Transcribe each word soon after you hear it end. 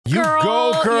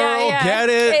girl. Yeah. Get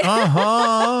it?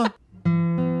 Uh-huh.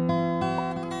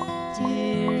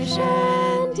 Dear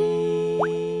Shandy.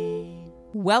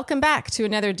 Welcome back to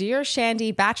another Dear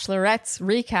Shandy Bachelorette's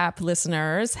recap,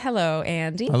 listeners. Hello,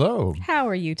 Andy. Hello. How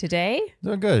are you today?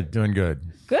 Doing good.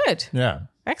 Good. Yeah.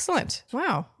 Excellent.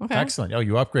 Wow. Okay. Excellent. Oh,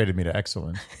 you upgraded me to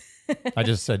excellent. I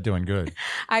just said doing good.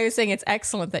 I was saying it's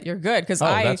excellent that you're good because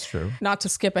that's true. Not to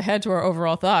skip ahead to our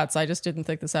overall thoughts, I just didn't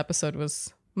think this episode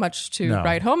was much to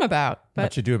write home about. But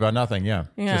Much ado about nothing, yeah.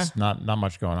 Just not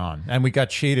much going on. And we got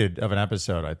cheated of an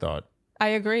episode, I thought. I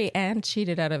agree, and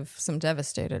cheated out of some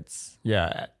Devastateds.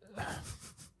 Yeah.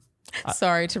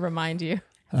 Sorry to remind you.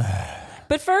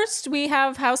 But first, we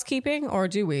have housekeeping, or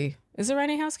do we? Is there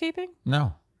any housekeeping?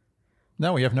 No,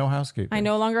 we have no housekeeping. I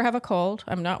no longer have a cold.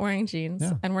 I'm not wearing jeans,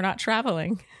 and we're not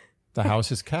traveling. The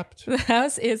house is kept. The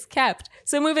house is kept.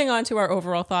 So moving on to our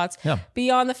overall thoughts,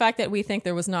 beyond the fact that we think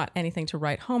there was not anything to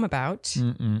write home about.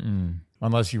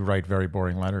 Unless you write very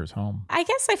boring letters home. I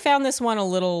guess I found this one a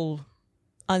little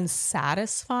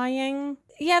unsatisfying.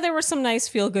 Yeah, there were some nice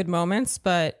feel-good moments,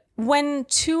 but when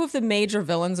two of the major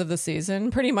villains of the season,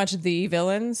 pretty much the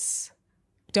villains,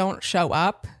 don't show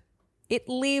up, it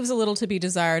leaves a little to be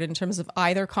desired in terms of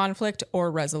either conflict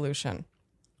or resolution.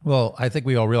 Well, I think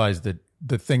we all realize that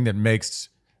the thing that makes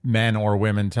men or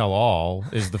women tell all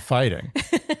is the fighting.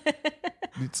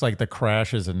 It's like the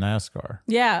crashes in NASCAR.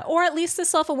 Yeah, or at least the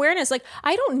self-awareness. Like,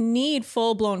 I don't need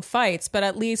full-blown fights, but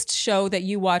at least show that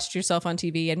you watched yourself on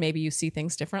TV and maybe you see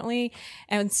things differently.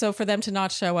 And so for them to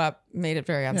not show up made it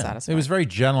very unsatisfying. It was very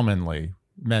gentlemanly,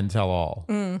 men tell all.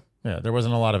 Yeah, there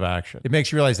wasn't a lot of action. It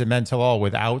makes you realize that men tell all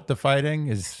without the fighting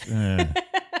is...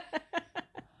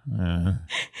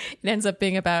 It ends up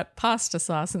being about pasta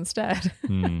sauce instead.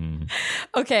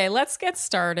 Okay, let's get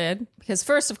started. Because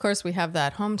first, of course, we have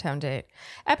that hometown date.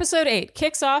 Episode 8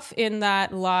 kicks off in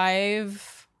that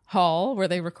live hall where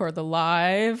they record the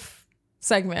live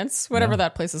segments, whatever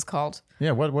that place is called.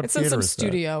 Yeah, what it's in some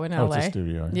studio in LA. Oh, it's a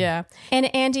studio. Yeah.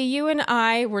 And Andy, you and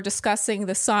I were discussing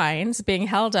the signs being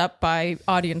held up by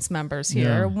audience members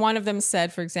here. One of them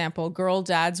said, for example, girl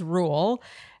dads rule.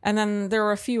 And then there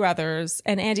were a few others.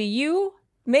 And Andy, you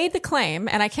made the claim,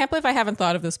 and I can't believe I haven't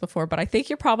thought of this before, but I think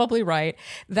you're probably right,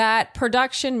 that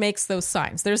production makes those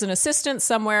signs. There's an assistant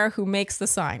somewhere who makes the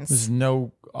signs. There's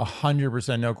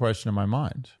 100% no question in my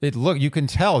mind. You can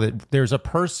tell that there's a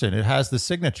person. It has the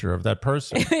signature of that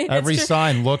person. Every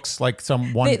sign looks like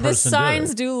one person. The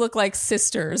signs do look like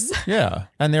sisters. Yeah.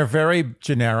 And they're very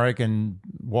generic and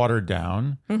watered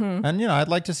down. And, I'd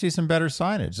like to see some better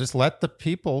signage. Just let the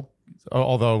people...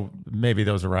 Although maybe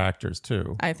those are actors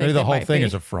too. I think maybe the whole thing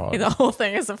is a fraud. The whole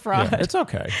thing is a fraud. Yeah, it's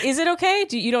okay. Is it okay?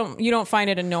 You don't find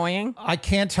it annoying? I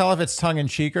can't tell if it's tongue in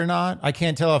cheek or not. I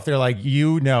can't tell if they're like,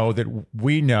 that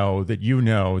we know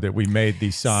that we made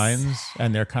these signs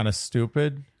and they're kind of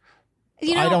stupid.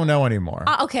 I don't know anymore.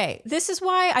 Okay, this is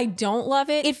why I don't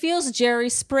love it. It feels Jerry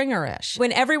Springer-ish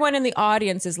when everyone in the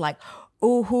audience is like,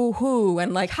 ooh, hoo,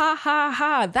 and like, ha, ha,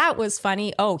 ha, that was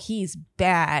funny. Oh, he's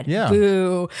bad. Yeah.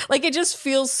 Boo. Like, it just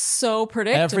feels so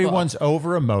predictable. Everyone's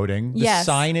over-emoting. The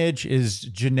signage is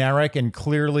generic and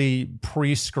clearly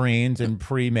pre-screened and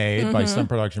pre-made by some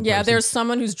production person. Yeah, there's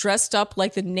someone who's dressed up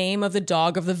like the name of the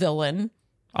dog of the villain.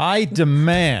 I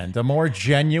demand a more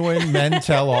genuine men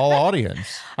tell all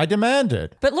audience. I demand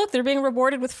it. But look, they're being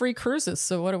rewarded with free cruises,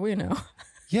 so what do we know?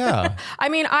 Yeah. I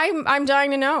mean, I'm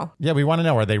dying to know. Yeah, we want to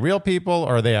know, are they real people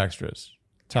or are they extras?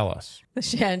 Tell us. The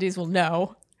Shandys will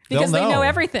know because they know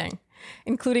everything,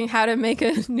 including how to make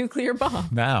a nuclear bomb.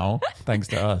 Now, thanks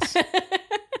to us.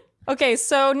 Okay,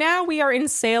 so now we are in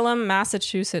Salem,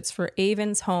 Massachusetts for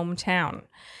Avon's hometown.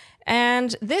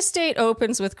 And this date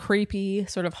opens with creepy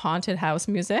sort of haunted house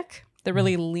music. They're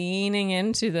really leaning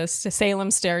into this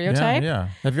Salem stereotype. Yeah.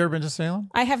 Have you ever been to Salem?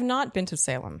 I have not been to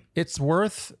Salem. It's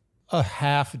worth a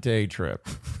half-day trip.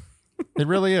 It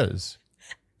really is.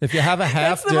 If you have a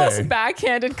half day. That's the most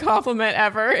backhanded compliment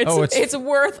ever. It's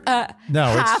worth a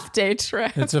half-day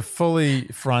trip. It's a fully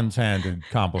front-handed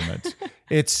compliment.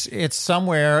 It's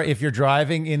somewhere, if you're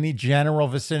driving in the general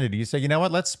vicinity, you say, you know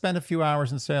what, let's spend a few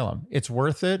hours in Salem. It's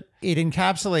worth it. It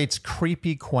encapsulates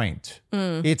creepy quaint.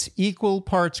 It's equal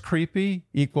parts creepy,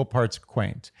 equal parts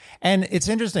quaint. And it's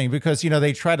interesting because,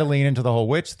 they try to lean into the whole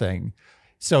witch thing.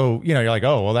 So, you're like,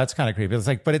 oh, well, that's kind of creepy. It's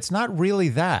like, but it's not really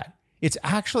that. It's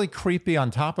actually creepy on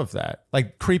top of that.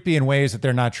 Like creepy in ways that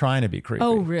they're not trying to be creepy.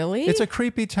 Oh, really? It's a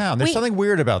creepy town. There's something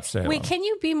weird about Salem. Wait, can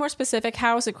you be more specific?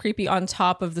 How is it creepy on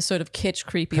top of the sort of kitsch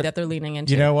creepy that they're leaning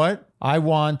into? You know what? I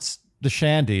want the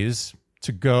Shandys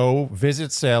to go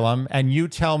visit Salem and you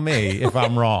tell me if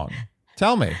I'm wrong.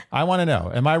 Tell me. I want to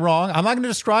know. Am I wrong? I'm not going to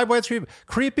describe why it's creepy.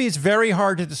 Creepy is very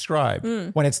hard to describe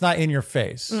when it's not in your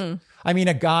face. I mean,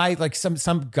 a guy, like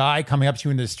some guy coming up to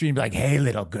you in the street and be like, hey,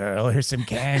 little girl, here's some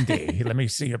candy. Let me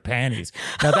see your panties.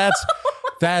 Now,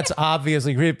 that's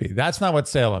obviously creepy. That's not what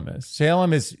Salem is.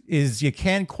 Salem is you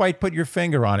can't quite put your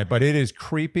finger on it, but it is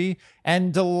creepy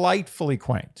and delightfully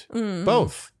quaint.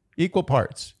 Both. Equal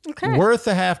parts. Okay. Worth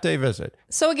a half-day visit.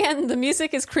 So again, the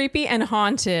music is creepy and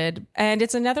haunted, and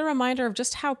it's another reminder of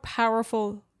just how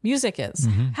powerful music is.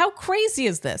 How crazy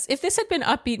is this? If this had been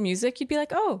upbeat music, you'd be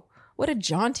like, oh, what a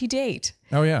jaunty date.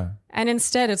 Oh, yeah. And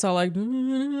instead, it's all like... You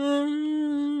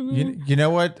know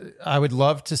what? I would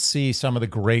love to see some of the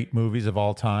great movies of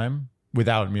all time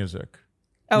without music.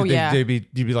 Oh, yeah. You'd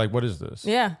be like, what is this?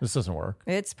 Yeah. This doesn't work.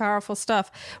 It's powerful stuff.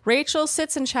 Rachel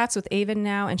sits and chats with Avon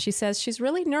now, and she says she's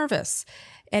really nervous.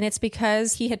 And it's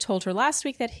because he had told her last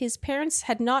week that his parents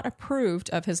had not approved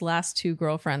of his last 2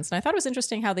 girlfriends. And I thought it was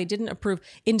interesting how they didn't approve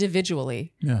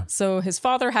individually. Yeah. So his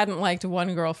father hadn't liked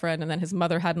one girlfriend, and then his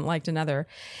mother hadn't liked another.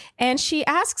 And she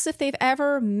asks if they've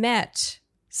ever met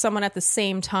someone at the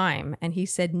same time. And he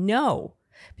said no,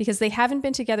 because they haven't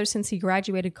been together since he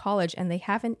graduated college, and they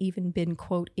haven't even been,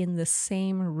 quote, in the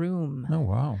same room. Oh,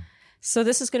 wow. So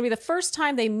this is going to be the first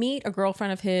time they meet a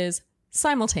girlfriend of his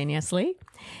simultaneously.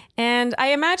 And I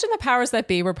imagine the powers that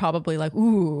be were probably like,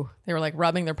 ooh, they were like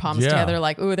rubbing their palms together,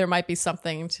 like, ooh, there might be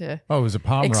something to it was a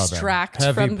palm extract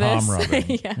rubbing. from this.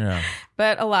 Heavy palm rubbing. Yeah.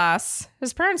 But alas,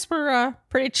 his parents were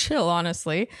pretty chill,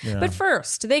 honestly. Yeah. But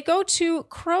first, they go to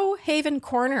Crow Haven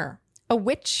Corner, a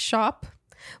witch shop,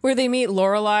 where they meet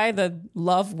Lorelai, the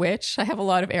love witch. I have a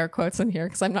lot of air quotes in here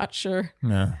because I'm not sure.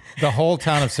 Yeah. The whole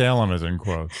town of Salem is in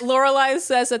quotes. Lorelai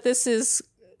says that this is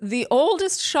the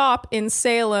oldest shop in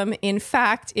Salem, in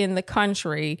fact, in the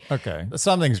country. Okay.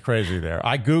 Something's crazy there.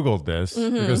 I Googled this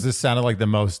because this sounded like the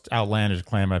most outlandish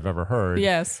claim I've ever heard.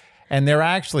 Yes. And they're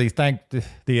actually, thank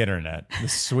the internet, the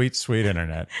sweet, sweet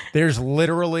internet, there's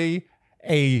literally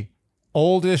a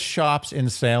oldest shops in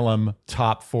Salem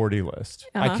top 40 list.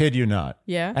 I kid you not.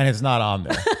 Yeah. And it's not on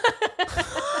there.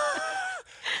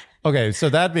 Okay, so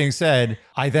that being said,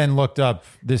 I then looked up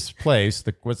this place,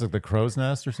 what's it, the Crow's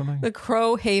Nest or something? The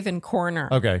Crow Haven Corner.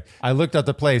 Okay, I looked up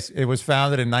the place. It was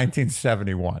founded in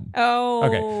 1971.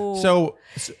 Oh.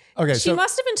 Okay, She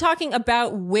must have been talking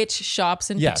about witch shops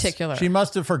in particular. She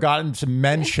must have forgotten to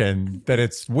mention that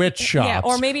it's witch shops, Yeah,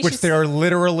 or maybe which there are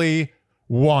literally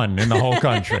one in the whole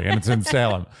country, and it's in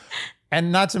Salem.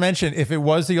 And not to mention, if it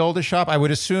was the oldest shop, I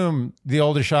would assume the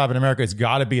oldest shop in America has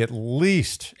got to be at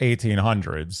least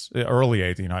 1800s, early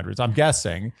 1800s, I'm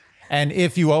guessing. And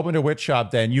if you opened a witch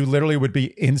shop, then you literally would be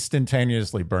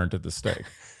instantaneously burnt at the stake.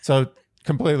 So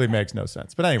completely makes no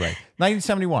sense. But anyway,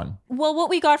 1971. Well, what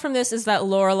we got from this is that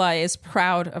Lorelai is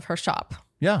proud of her shop.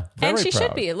 Yeah, very and she proud.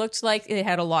 Should be. It looked like it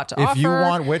had a lot to offer. If you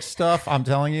want witch stuff, I'm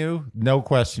telling you, no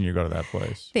question you go to that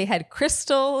place. They had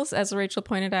crystals, as Rachel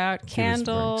pointed out,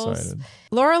 candles. Very excited.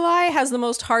 Lorelai has the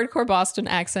most hardcore Boston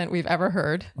accent we've ever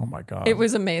heard. Oh my God. It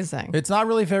was amazing. It's not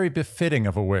really very befitting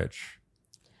of a witch.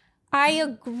 I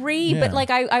agree, but like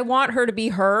I want her to be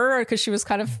her because she was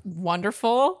kind of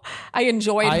wonderful. I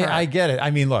enjoyed her. I get it.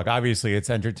 I mean, look, obviously it's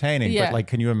entertaining, but like,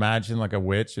 can you imagine like a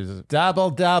witch is double,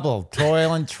 double,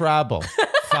 toil and trouble,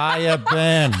 fire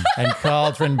burn and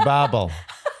cauldron bubble.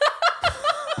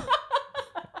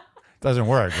 Doesn't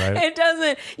work, right? It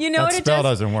doesn't. You know that what it spell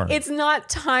does? Doesn't work. It's not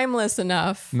timeless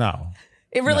enough. No.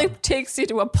 It really takes you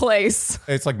to a place.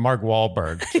 It's like Mark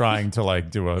Wahlberg trying to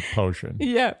like do a potion.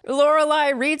 Yeah.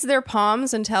 Lorelai reads their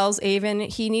palms and tells Avon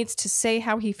he needs to say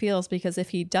how he feels because if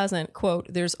he doesn't, quote,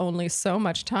 there's only so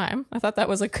much time. I thought that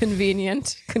was a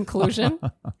convenient conclusion.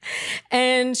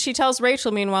 And she tells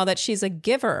Rachel, meanwhile, that she's a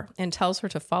giver and tells her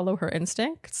to follow her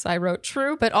instincts. I wrote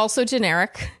true, but also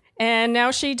generic. And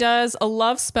now she does a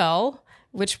love spell,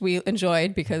 which we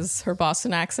enjoyed because her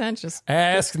Boston accent just...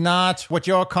 Ask not what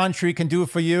your country can do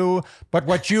for you, but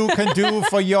what you can do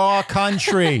for your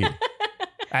country.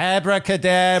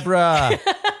 Abracadabra.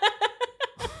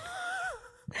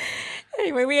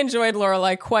 Anyway, we enjoyed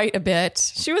Lorelai quite a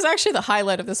bit. She was actually the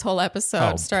highlight of this whole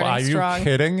episode, starting strong. Are you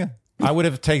kidding? I would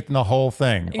have taken the whole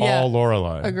thing, all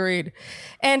Lorelai. Agreed.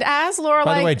 And as Lorelai...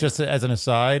 By the way, just as an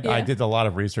aside, I did a lot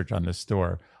of research on this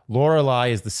store.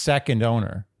 Lorelai is the second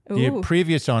owner. The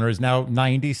previous owner is now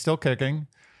 90, still kicking,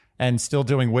 and still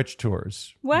doing witch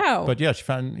tours. Wow. But yeah, she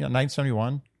found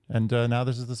 1971. And now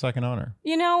this is the second owner.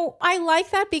 You know, I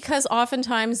like that because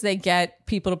oftentimes they get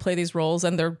people to play these roles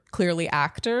and they're clearly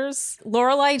actors.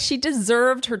 Lorelai, she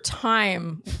deserved her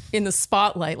time in the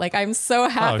spotlight. Like, I'm so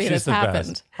happy this happened.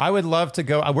 Best. I would love to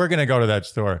go. We're going to go to that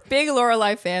store. Big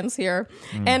Lorelai fans here.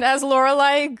 And as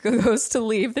Lorelai goes to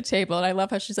leave the table, and I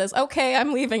love how she says, okay,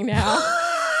 I'm leaving now.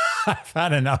 I've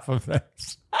had enough of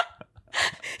this.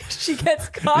 She gets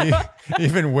caught up.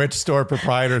 Even witch store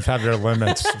proprietors have their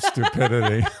limits of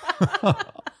stupidity.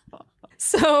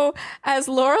 So as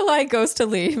Lorelai goes to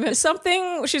leave,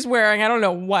 something she's wearing, I don't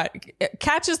know what, it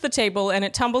catches the table and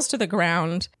it tumbles to the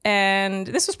ground. And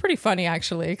this was pretty funny,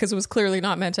 actually, because it was clearly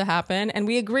not meant to happen. And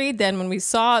we agreed then when we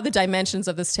saw the dimensions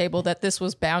of this table that this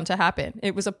was bound to happen.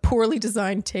 It was a poorly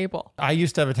designed table. I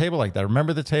used to have a table like that.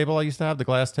 Remember the table I used to have, the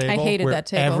glass table? I hated that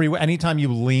table. Anytime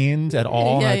you leaned at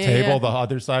all on that table, the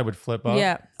other side would flip up.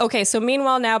 Yeah. Okay, so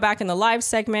meanwhile, now back in the live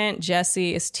segment,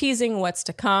 Jesse is teasing what's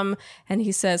to come. And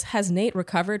he says, has Nate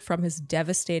recovered from his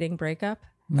devastating breakup?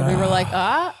 And we were like,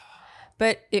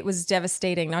 but it was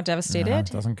devastating, not devastated. It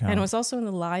doesn't count. And it was also in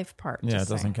the live part. Yeah, it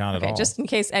doesn't count at all. Just in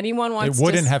case anyone wants to... It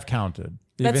wouldn't have counted.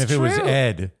 Even if it was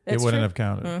Ed, it wouldn't have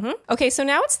counted. Mm-hmm. Okay, so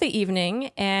now it's the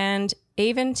evening and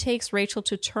Avon takes Rachel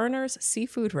to Turner's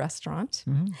Seafood Restaurant.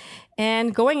 Mm-hmm.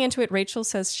 And going into it, Rachel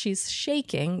says she's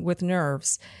shaking with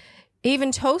nerves.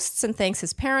 Avon toasts and thanks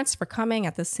his parents for coming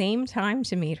at the same time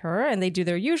to meet her, and they do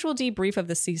their usual debrief of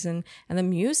the season, and the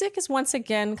music is once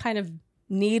again kind of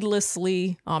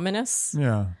needlessly ominous.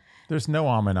 Yeah. There's no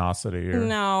ominosity here.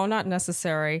 No, not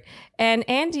necessary. And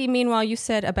Andy, meanwhile, you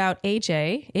said about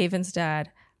AJ, Avon's dad.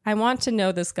 I want to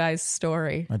know this guy's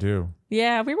story. I do.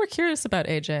 Yeah, we were curious about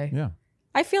AJ. Yeah.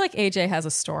 I feel like AJ has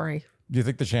a story. Do you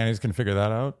think the Shannies can figure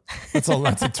that out? That's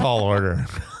a tall order.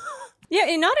 Yeah,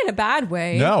 and not in a bad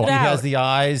way. No, he has the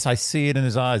eyes. I see it in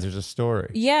his eyes. There's a story.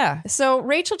 Yeah. So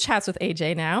Rachel chats with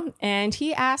AJ now, and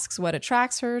he asks what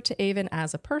attracts her to Avon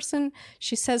as a person.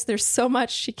 She says there's so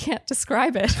much she can't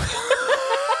describe it.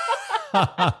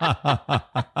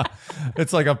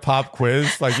 It's like a pop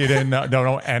quiz. Like you don't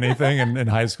know anything in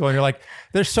high school. And you're like,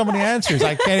 there's so many answers.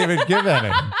 I can't even give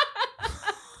any.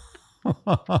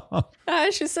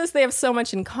 She says they have so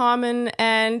much in common,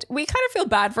 and we kind of feel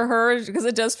bad for her because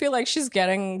it does feel like she's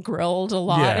getting grilled a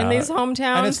lot in these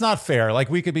hometowns. And it's not fair. Like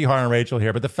we could be hard on Rachel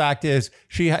here, but the fact is,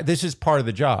 this is part of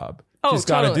the job. She's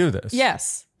got to do this.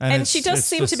 Yes. And she does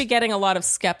seem to be getting a lot of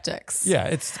skeptics.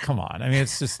 Yeah, come on. I mean,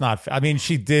 it's just not, I mean,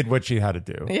 she did what she had to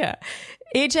do. Yeah.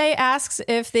 AJ asks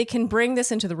if they can bring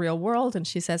this into the real world, and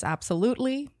she says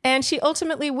absolutely. And she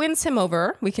ultimately wins him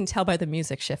over. We can tell by the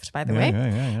music shift, by the way.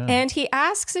 Yeah. And he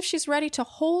asks if she's ready to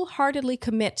wholeheartedly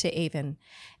commit to Avon.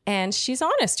 And she's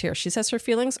honest here. She says her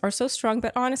feelings are so strong,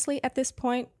 but honestly, at this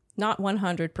point, not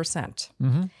 100%.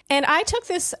 Mm-hmm. And I took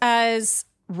this as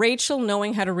Rachel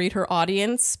knowing how to read her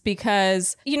audience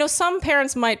because, some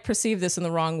parents might perceive this in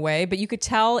the wrong way, but you could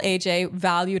tell AJ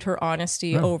valued her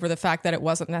honesty over the fact that it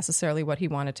wasn't necessarily what he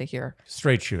wanted to hear.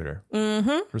 Straight shooter.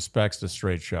 Mm-hmm. Respects the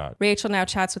straight shot. Rachel now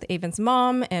chats with Avon's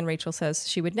mom, and Rachel says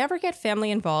she would never get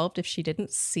family involved if she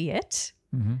didn't see it.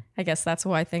 Mm-hmm. I guess that's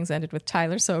why things ended with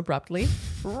Tyler so abruptly,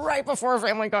 right before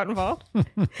family got involved.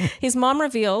 His mom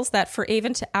reveals that for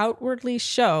Avon to outwardly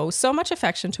show so much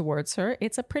affection towards her,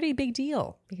 it's a pretty big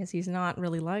deal because he's not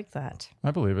really like that.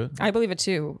 I believe it. I believe it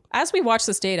too. As we watch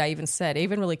this date, I even said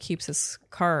Avon really keeps his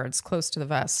cards close to the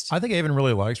vest. I think Avon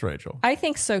really likes Rachel. I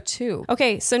think so too.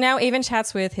 Okay, so now Avon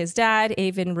chats with his dad.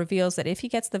 Avon reveals that if he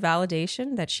gets the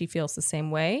validation that she feels the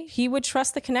same way, he would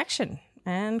trust the connection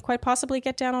and quite possibly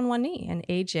get down on one knee. And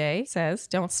AJ says,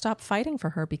 don't stop fighting for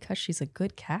her because she's a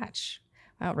good catch.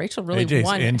 Wow, Rachel really AJ's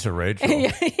won. Into Rachel.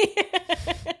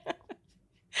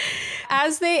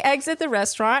 As they exit the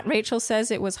restaurant, Rachel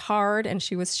says it was hard and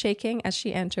she was shaking as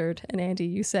she entered. And Andy,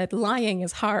 you said lying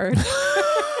is hard.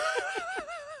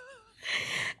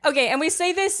 Okay, and we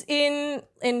say this in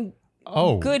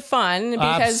good fun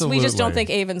because absolutely. we just don't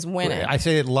think Avon's winning. I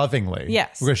say it lovingly.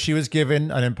 Yes. Because she was given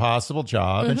an impossible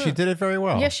job and she did it very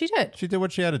well. Yes, she did. She did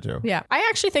what she had to do. Yeah. I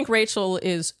actually think Rachel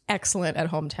is excellent at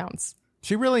hometowns.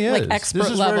 She really is. Like expert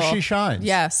this is level. Where she shines.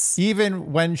 Yes.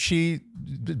 Even when she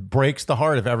breaks the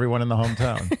heart of everyone in the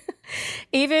hometown.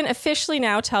 Avon officially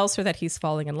now tells her that he's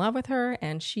falling in love with her,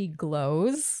 and she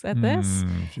glows at this.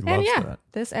 She loves that.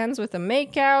 This ends with a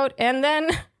makeout, and then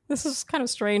this is kind of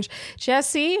strange.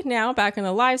 Jesse, now back in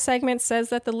the live segment, says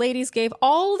that the ladies gave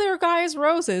all their guys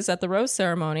roses at the rose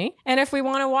ceremony. And if we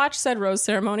want to watch said rose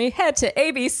ceremony, head to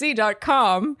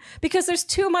abc.com because there's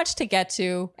too much to get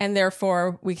to, and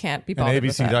therefore we can't be bothered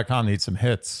with that. abc.com needs some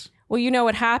hits. Well, you know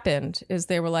what happened is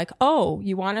they were like, oh,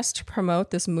 you want us to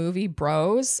promote this movie,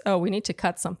 Bros? Oh, we need to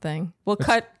cut something. We'll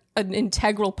cut an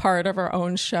integral part of our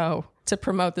own show to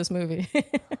promote this movie.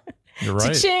 You're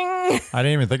right. Cha-ching! I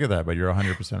didn't even think of that, but you're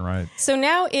 100% right. So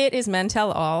now it is Men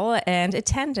Tell All, and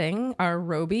attending are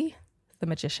Roby, the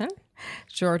magician,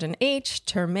 Jordan H.,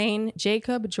 Termaine,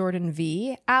 Jacob, Jordan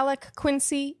V., Alec,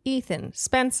 Quincy, Ethan,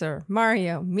 Spencer,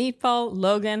 Mario, Meatball,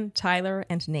 Logan, Tyler,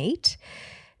 and Nate.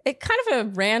 It kind of a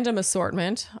random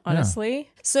assortment, honestly. Yeah.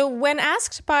 So when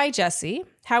asked by Jesse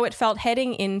how it felt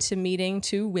heading into meeting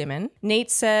two women, Nate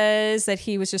says that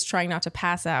he was just trying not to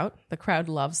pass out. The crowd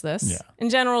loves this. Yeah. In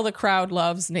general, the crowd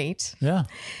loves Nate. Yeah,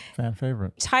 fan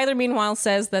favorite. Tyler, meanwhile,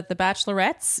 says that the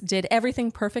Bachelorettes did everything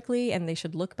perfectly and they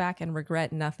should look back and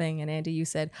regret nothing. And Andy, you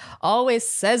said, always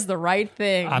says the right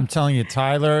thing. I'm telling you,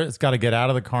 Tyler has got to get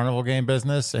out of the carnival game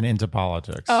business and into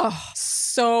politics. Oh,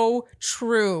 so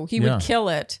true. He would kill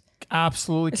it.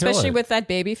 Absolutely kill it. Especially with that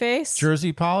baby face.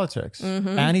 Jersey politics.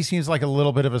 Mm-hmm. And he seems like a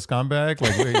little bit of a scumbag.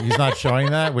 Like he's not showing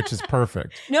that, which is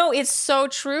perfect. No, it's so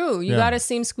true. You got to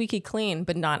seem squeaky clean,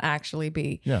 but not actually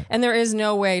be. Yeah. And there is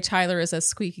no way Tyler is as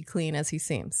squeaky clean as he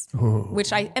seems. Ooh.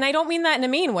 And I don't mean that in a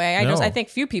mean way. I think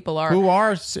few people are. Who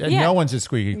are? No one's as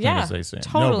squeaky clean as they seem.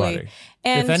 Totally. Nobody.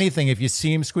 And if anything, if you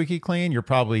seem squeaky clean, you're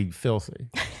probably filthy.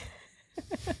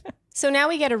 So now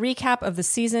we get a recap of the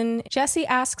season. Jesse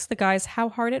asks the guys how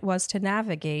hard it was to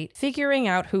navigate figuring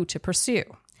out who to pursue.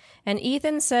 And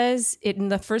Ethan says in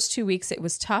the first 2 weeks it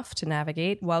was tough to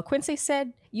navigate, while Quincy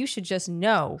said you should just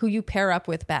know who you pair up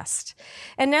with best.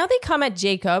 And now they come at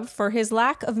Jacob for his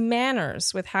lack of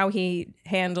manners with how he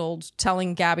handled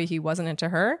telling Gabby he wasn't into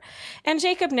her. And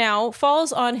Jacob now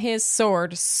falls on his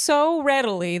sword so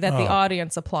readily that the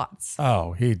audience applauds.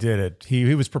 Oh, he did it.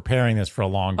 He was preparing this for a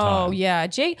long time. Oh, yeah.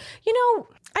 I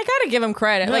got to give him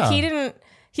credit. Yeah. Like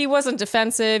he wasn't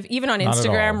defensive. Even on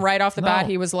Instagram, right off the bat,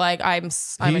 he was like, I'm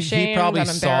ashamed, He probably I'm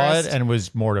saw it and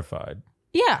was mortified.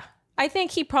 Yeah. I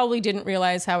think he probably didn't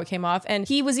realize how it came off. And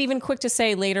he was even quick to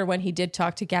say later when he did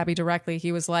talk to Gabby directly,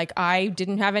 he was like, I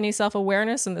didn't have any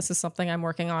self-awareness and this is something I'm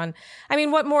working on. I mean,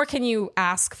 what more can you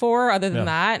ask for other than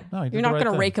that? No, you're not going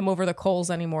to rake him over the coals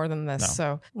any more than this. No.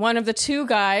 So one of the two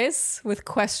guys with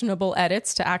questionable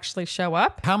edits to actually show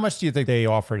up. How much do you think they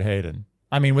offered Hayden?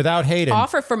 I mean, without Hayden...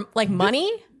 Offer for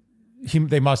money?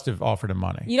 They must have offered him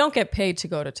money. You don't get paid to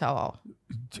go to Tell All.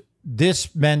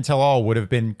 This Men Tell All would have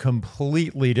been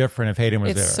completely different if Hayden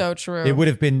was there. It's so true. It would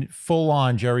have been full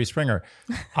on Jerry Springer.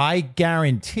 I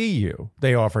guarantee you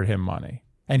they offered him money.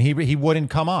 And he wouldn't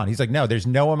come on. He's like, no, there's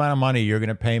no amount of money you're going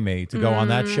to pay me to go on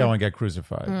that show and get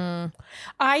crucified.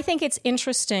 I think it's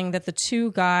interesting that the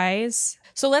two guys...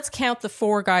 So let's count the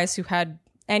four guys who had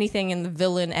anything in the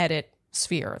villain edit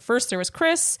sphere. First there was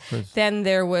Chris. Then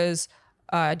there was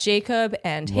Jacob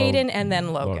and Hayden, and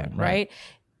then Logan, right?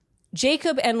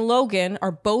 Jacob and Logan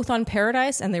are both on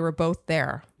Paradise and they were both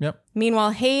there. Yep.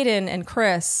 Meanwhile, Hayden and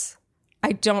Chris,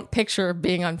 I don't picture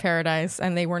being on Paradise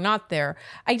and they were not there.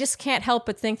 I just can't help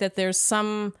but think that there's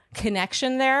some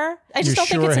connection there. I just don't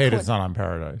think it's Hayden's not on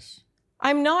Paradise?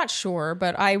 I'm not sure,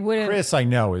 but I wouldn't. Chris, I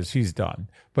know, he's done.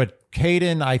 But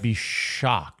Hayden, I'd be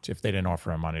shocked if they didn't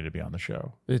offer him money to be on the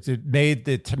show. It made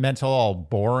the Men Tell All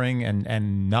boring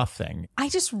and nothing. I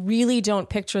just really don't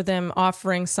picture them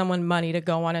offering someone money to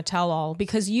go on a tell-all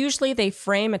because usually they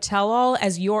frame a tell-all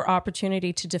as your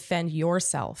opportunity to defend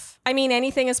yourself. I mean,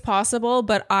 anything is possible,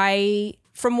 but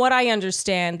from what I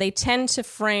understand, they tend to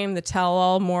frame the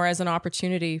tell-all more as an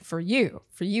opportunity for you,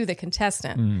 the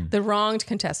contestant, the wronged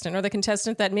contestant, or the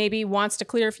contestant that maybe wants to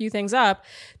clear a few things up,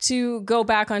 to go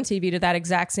back on TV to that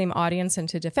exact same audience and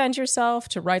to defend yourself,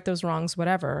 to right those wrongs,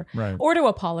 whatever, right. Or to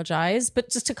apologize, but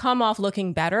just to come off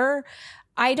looking better.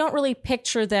 I don't really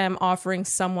picture them offering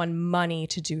someone money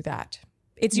to do that.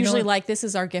 It's usually like, this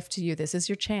is our gift to you. This is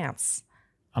your chance.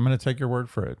 I'm going to take your word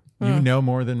for it. You know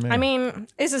more than me. I mean,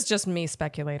 this is just me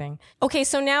speculating. Okay,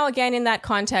 so now again, in that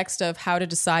context of how to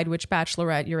decide which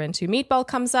Bachelorette you're into, Meatball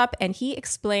comes up and he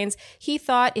explains he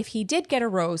thought if he did get a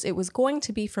rose, it was going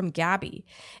to be from Gabby.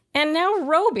 And now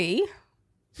Roby,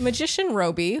 magician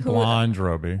Roby, blonde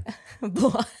Roby.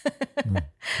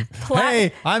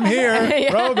 Hey, I'm here.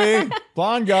 Roby,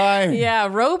 blonde guy. Yeah,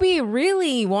 Roby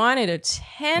really wanted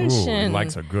attention. Ooh, he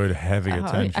likes a good heavy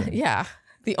attention. Yeah.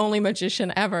 The only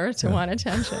magician ever to want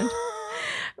attention.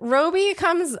 Roby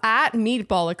comes at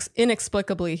Meatball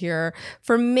inexplicably here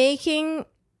for making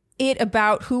it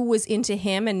about who was into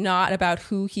him and not about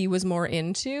who he was more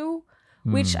into,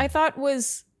 which I thought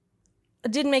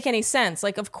didn't make any sense.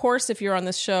 Like, of course, if you're on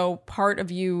this show, part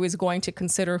of you is going to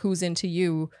consider who's into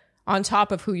you on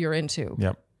top of who you're into.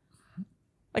 Yep.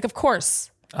 Like, of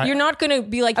course. You're not going to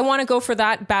be like, I want to go for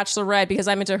that Bachelorette because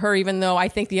I'm into her, even though I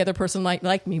think the other person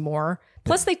like me more.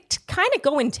 Plus, they kind of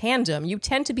go in tandem. You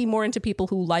tend to be more into people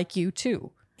who like you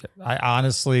too. I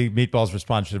honestly, Meatball's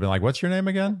response should have been like, what's your name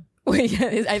again?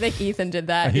 I think Ethan did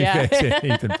that. Yeah.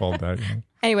 Ethan pulled that. Yeah.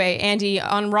 Anyway, Andy,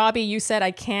 on Robbie, you said,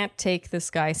 I can't take this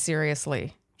guy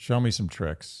seriously. Show me some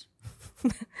tricks.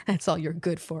 That's all you're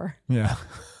good for. Yeah.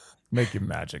 Make your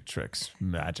magic tricks,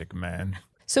 magic man.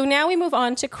 So now we move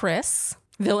on to Chris,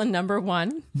 villain number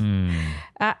 1.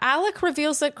 Alec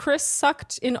reveals that Chris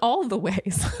sucked in all the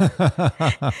ways.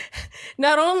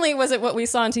 Not only was it what we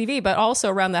saw on TV, but also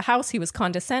around the house he was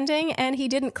condescending and he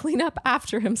didn't clean up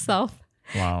after himself.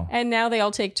 Wow. And now they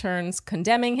all take turns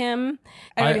condemning him.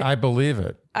 I believe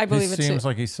it. I believe it too. Seems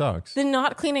like he sucks. The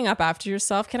not cleaning up after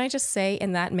yourself, can I just say,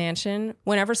 in that mansion,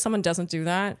 whenever someone doesn't do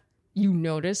that, you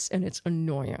notice and it's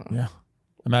annoying. Yeah.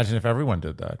 Imagine if everyone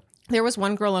did that. There was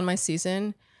one girl on my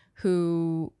season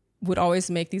who would always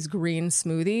make these green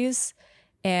smoothies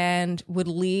and would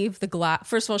leave the glass.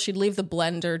 First of all, she'd leave the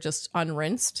blender just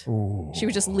unrinsed. Ooh. She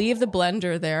would just leave the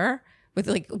blender there with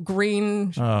like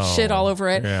green shit all over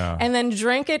it, and then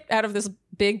drink it out of this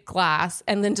big glass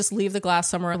and then just leave the glass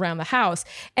somewhere around the house.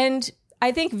 And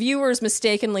I think viewers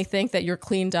mistakenly think that you're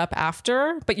cleaned up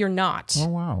after, but you're not. Oh,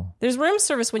 wow. There's room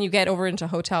service when you get over into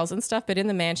hotels and stuff, but in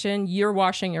the mansion, you're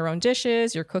washing your own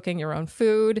dishes, you're cooking your own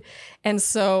food. And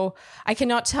so I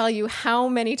cannot tell you how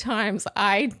many times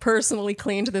I personally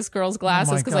cleaned this girl's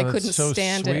glasses because I couldn't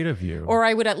stand it. Sweet of you. Or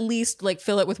I would at least like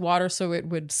fill it with water so it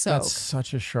would soak. That's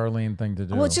such a Charlene thing to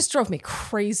do. Well, it just drove me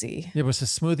crazy. Yeah, but the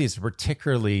smoothies are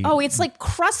particularly... Oh, it's like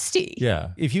crusty. Yeah.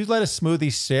 If you let a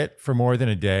smoothie sit for more than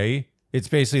a day... It's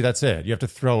basically, that's it. You have to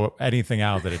throw anything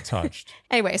out that it touched.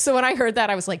 Anyway, so when I heard that,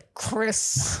 I was like,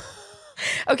 Chris.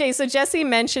 Okay, so Jesse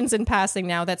mentions in passing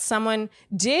now that someone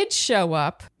did show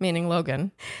up, meaning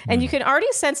Logan. And you can already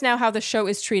sense now how the show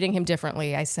is treating him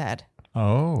differently, I said.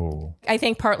 Oh. I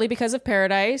think partly because of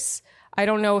Paradise. I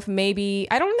don't know if maybe,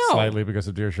 I don't know. Slightly because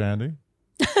of Dear Shandy.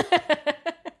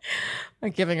 We're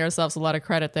giving ourselves a lot of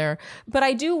credit there. But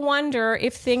I do wonder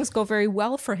if things go very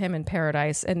well for him in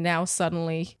Paradise and now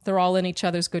suddenly they're all in each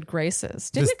other's good graces.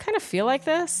 Didn't it kind of feel like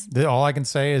this? All I can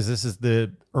say is this is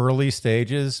the early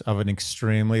stages of an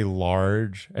extremely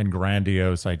large and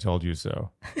grandiose I told you so.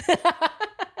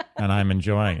 And I'm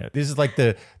enjoying it. This is like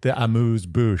the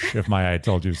amuse-bouche of my I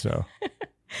told you so.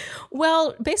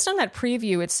 Well, based on that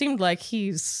preview, it seemed like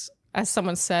he's, as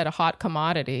someone said, a hot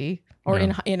commodity. Or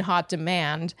in hot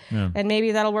demand. Yeah. And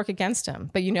maybe that'll work against him.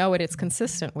 But you know what it's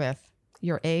consistent with?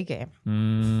 Your A game.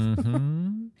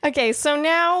 Mm-hmm. Okay, so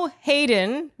now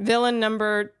Hayden, villain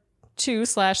number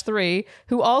 2/3,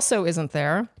 who also isn't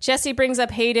there. Jesse brings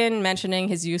up Hayden, mentioning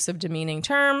his use of demeaning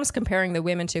terms, comparing the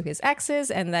women to his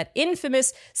exes, and that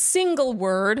infamous single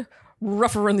word,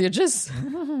 rougher on the edges.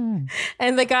 Mm-hmm.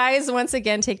 And the guys once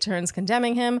again take turns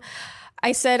condemning him.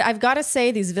 I said, I've got to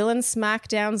say these villain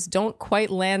smackdowns don't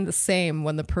quite land the same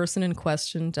when the person in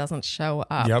question doesn't show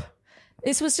up. Yep.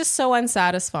 This was just so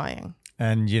unsatisfying.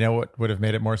 And you know what would have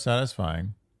made it more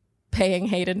satisfying? Paying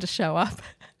Hayden to show up.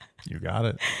 You got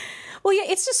it. Well, yeah,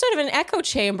 it's just sort of an echo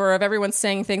chamber of everyone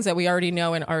saying things that we already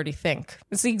know and already think.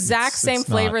 It's the exact same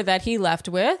flavor that he left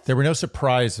with. There were no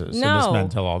surprises in this Men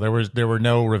Tell All. There were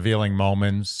no revealing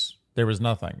moments. There was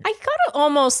nothing. I gotta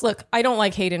almost, look, I don't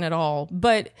like Hayden at all,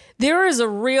 but there is a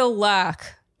real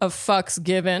lack of fucks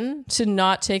given to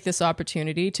not take this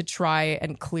opportunity to try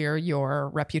and clear your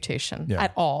reputation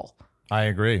at all. I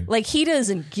agree. Like, he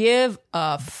doesn't give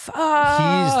a fuck.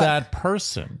 He's that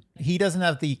person. He doesn't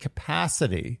have the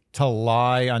capacity to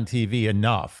lie on TV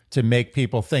enough to make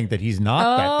people think that he's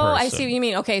not that person. Oh, I see what you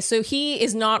mean. Okay, so he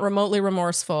is not remotely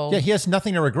remorseful. Yeah, he has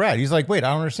nothing to regret. He's like, wait, I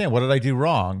don't understand. What did I do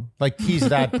wrong? Like, he's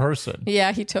that person.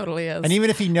 Yeah, he totally is. And even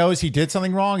if he knows he did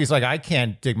something wrong, he's like, I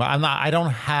can't dig I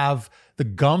don't have the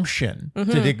gumption to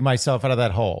dig myself out of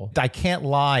that hole. I can't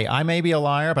lie. I may be a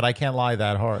liar, but I can't lie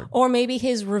that hard. Or maybe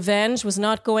his revenge was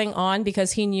not going on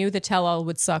because he knew the tell-all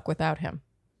would suck without him.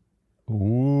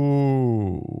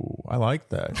 Ooh, I like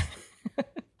that.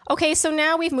 Okay, so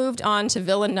now we've moved on to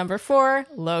villain number 4,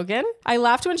 Logan. I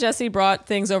laughed when Jesse brought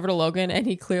things over to Logan and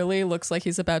he clearly looks like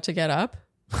he's about to get up.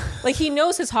 Like, he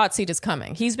knows his hot seat is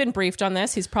coming. He's been briefed on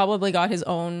this. He's probably got his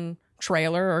own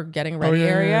trailer or getting ready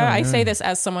area. I say this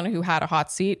as someone who had a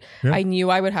hot seat. Yeah. I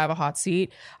knew I would have a hot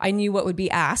seat. I knew what would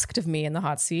be asked of me in the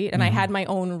hot seat. And I had my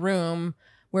own room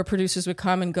where producers would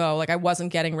come and go. Like, I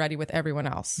wasn't getting ready with everyone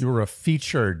else. You were a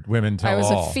featured Women Tell All. I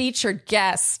was a featured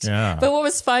guest. Yeah. But what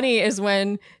was funny is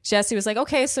when Jesse was like,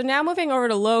 okay, so now moving over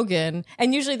to Logan.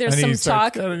 And usually there's some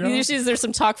talk. Usually there's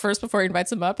some talk first before he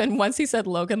invites him up. And once he said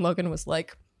Logan, Logan was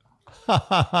like,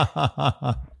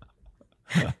 I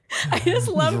just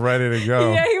love. He's ready to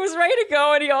go. Yeah, he was ready to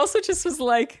go, and he also just was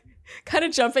like kind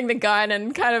of jumping the gun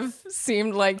and kind of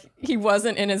seemed like he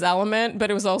wasn't in his element, but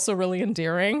it was also really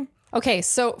endearing. Okay,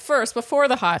 so first, before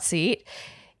the hot seat,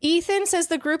 Ethan says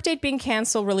the group date being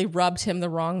canceled really rubbed him the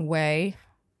wrong way.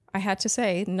 I had to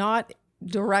say, not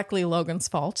directly Logan's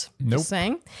fault. Nope. Just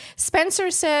saying.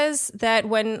 Spencer says that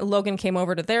when Logan came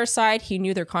over to their side, he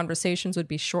knew their conversations would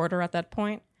be shorter at that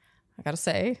point. I gotta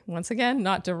say, once again,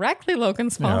 not directly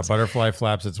Logan's fault. Yeah, butterfly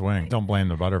flaps its wing. Don't blame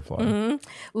the butterfly. Mm-hmm.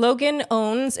 Logan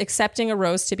owns accepting a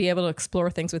rose to be able to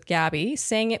explore things with Gabby,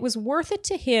 saying it was worth it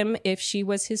to him if she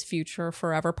was his future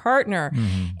forever partner.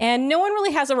 Mm-hmm. And no one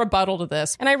really has a rebuttal to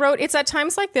this. And I wrote, it's at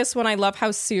times like this when I love how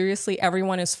seriously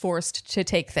everyone is forced to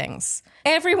take things.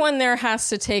 Everyone there has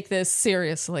to take this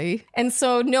seriously. And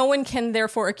so no one can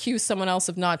therefore accuse someone else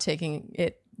of not taking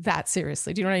it that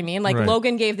seriously. Do you know what I mean? Like right.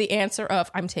 Logan gave the answer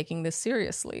of, I'm taking this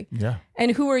seriously. Yeah.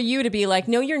 And who are you to be like,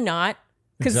 no, you're not.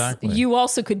 Because you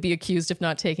also could be accused of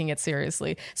not taking it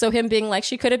seriously. So him being like,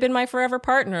 she could have been my forever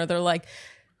partner. They're like,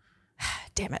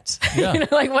 damn it. Yeah. You know,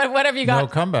 like what have you got? No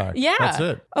comeback. Yeah. That's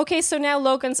it. Okay, so now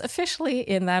Logan's officially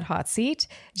in that hot seat.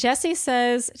 Jesse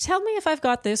says, tell me if I've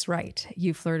got this right.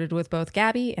 You flirted with both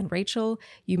Gabby and Rachel.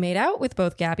 You made out with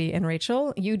both Gabby and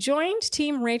Rachel. You joined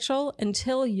Team Rachel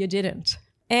until you didn't.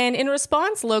 And in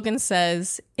response, Logan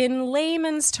says, in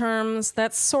layman's terms,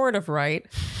 that's sort of right.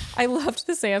 I loved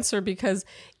this answer because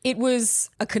it was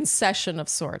a concession of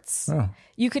sorts. Oh.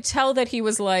 You could tell that he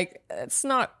was like, it's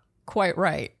not quite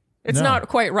right. It's not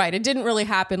quite right. It didn't really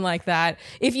happen like that.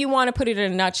 If you want to put it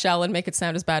in a nutshell and make it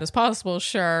sound as bad as possible,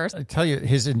 sure. I tell you,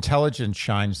 his intelligence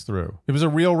shines through. It was a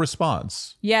real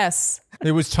response. Yes.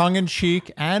 It was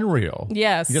tongue-in-cheek and real.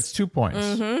 Yes. He gets 2 points.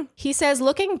 Mm-hmm. He says,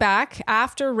 looking back,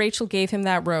 after Rachel gave him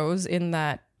that rose in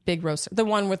that big rose, the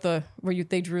one with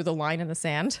they drew the line in the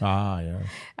sand. Ah,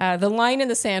 yeah. The line in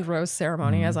the sand rose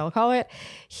ceremony, as I'll call it.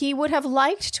 He would have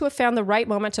liked to have found the right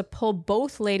moment to pull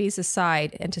both ladies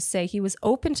aside and to say he was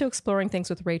open to exploring things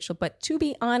with Rachel. But to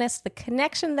be honest, the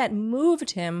connection that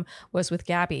moved him was with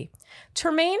Gabby.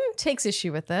 Tremaine takes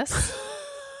issue with this.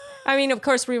 I mean, of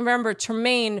course, remember,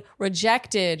 Tremaine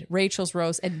rejected Rachel's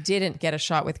rose and didn't get a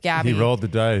shot with Gabby. He rolled the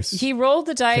dice.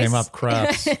 Came up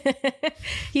craps.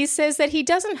 He says that he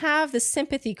doesn't have the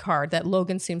sympathy card that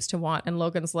Logan seems to want. And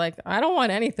Logan's like, I don't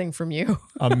want anything from you.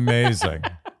 Amazing.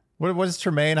 What does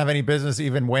Tremaine have any business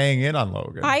even weighing in on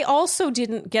Logan? I also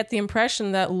didn't get the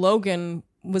impression that Logan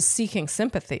was seeking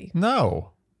sympathy.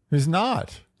 No, he's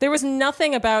not. There was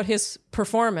nothing about his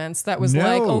performance that was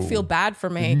like, oh, feel bad for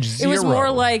me. Zero. It was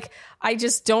more like, I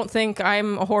just don't think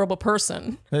I'm a horrible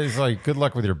person. He's like, good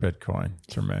luck with your Bitcoin,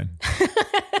 Tremaine.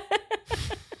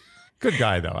 Good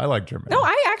guy, though. I like Tremaine. No,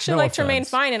 I actually like Tremaine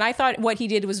fine. And I thought what he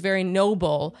did was very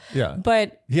noble. Yeah.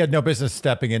 But he had no business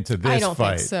stepping into this fight. I don't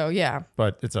think so, yeah.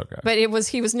 But it's okay. But he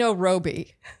was no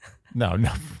Roby. No,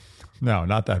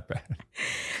 not that bad.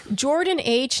 Jordan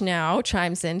H. now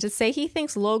chimes in to say he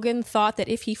thinks Logan thought that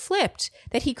if he flipped,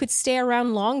 that he could stay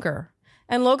around longer.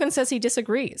 And Logan says he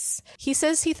disagrees. He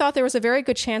says he thought there was a very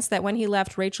good chance that when he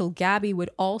left Rachel, Gabby would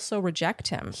also reject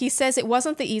him. He says it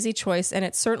wasn't the easy choice, and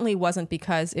it certainly wasn't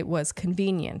because it was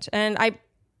convenient. And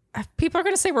people are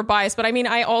going to say we're biased, but I mean,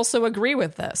 I also agree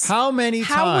with this. How many times?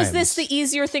 How was this the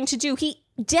easier thing to do? He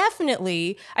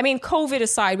definitely, I mean, COVID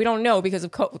aside, we don't know because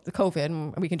of COVID,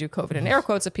 and we can do COVID in air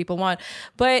quotes if people want,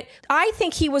 but I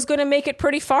think he was going to make it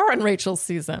pretty far on Rachel's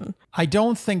season. I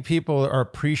don't think people are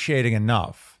appreciating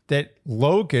enough that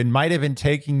Logan might have been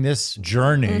taking this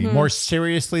journey more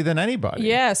seriously than anybody.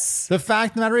 Yes. The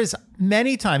fact of the matter is,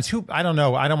 many times, I don't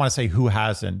know, I don't want to say who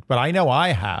hasn't, but I know I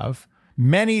have,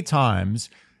 many times,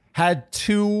 had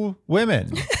 2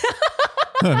 women.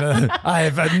 I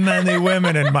have had many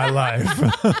women in my life.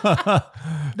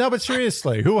 No, but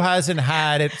seriously, who hasn't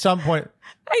had at some point?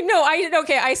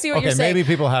 I see what you're saying. Maybe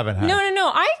people haven't had.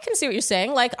 No, I can see what you're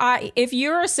saying. Like, if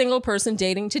you're a single person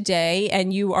dating today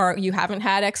and you haven't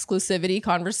had exclusivity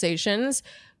conversations,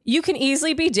 you can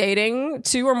easily be dating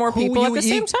 2 or more people at the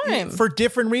same time. For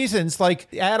different reasons.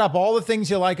 Like, add up all the things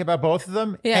you like about both of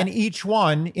them, and each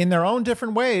one, in their own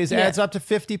different ways, adds up to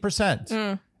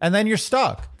 50%. And then you're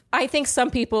stuck. I think some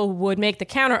people would make the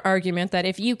counter argument that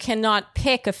if you cannot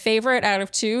pick a favorite out of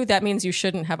 2, that means you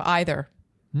shouldn't have either.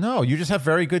 No, you just have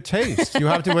very good taste. You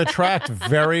have to attract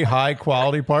very high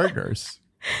quality partners.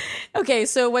 Okay,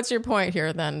 so what's your point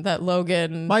here then, that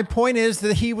Logan... My point is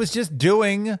that he was just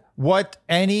doing what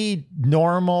any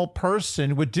normal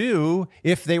person would do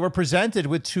if they were presented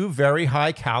with 2 very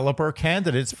high caliber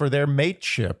candidates for their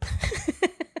mateship.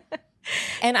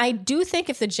 And I do think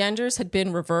if the genders had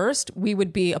been reversed, we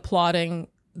would be applauding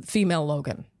female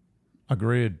Logan.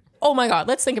 Agreed. Oh my God,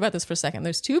 let's think about this for a second.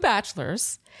 There's 2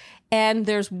 bachelors, and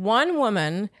there's one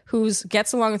woman who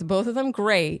gets along with both of them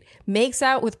great, makes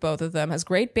out with both of them, has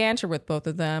great banter with both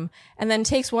of them, and then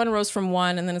takes one rose from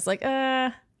one, and then it's like,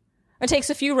 or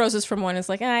takes a few roses from one, and it's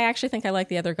like, I actually think I like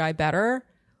the other guy better.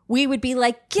 We would be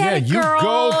like, get it, girl. You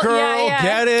go, girl. Yeah.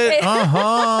 Get it.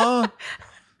 Uh-huh.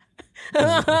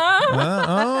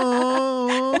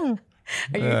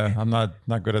 I'm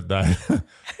not good at that.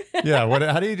 Yeah.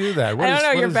 How do you do that? I don't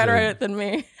know. You're better at it than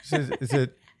me. Is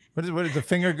it? What is the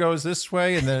finger goes this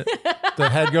way and the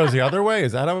head goes the other way?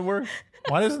 Is that how it works?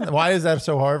 Why is that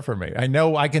so hard for me? I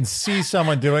know I can see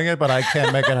someone doing it, but I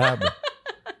can't make it happen.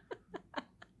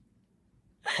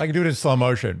 I can do it in slow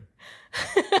motion.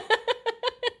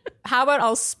 How about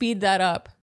I'll speed that up?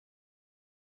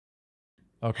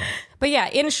 Okay. But yeah,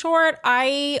 in short,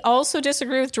 I also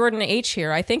disagree with Jordan H.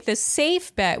 here. I think the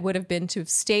safe bet would have been to have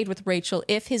stayed with Rachel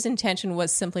if his intention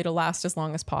was simply to last as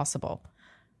long as possible.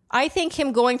 I think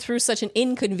him going through such an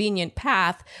inconvenient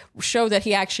path showed that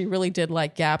he actually really did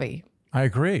like Gabby. I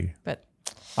agree. But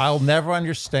I'll never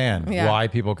understand why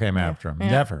people came after him.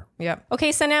 Never. Yeah.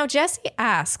 Okay, so now Jesse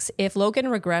asks if Logan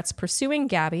regrets pursuing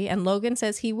Gabby, and Logan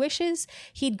says he wishes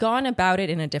he'd gone about it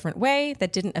in a different way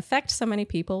that didn't affect so many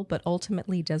people, but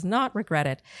ultimately does not regret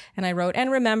it. And I wrote,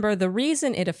 and remember, the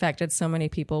reason it affected so many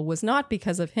people was not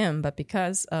because of him, but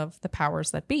because of the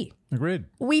powers that be. Agreed.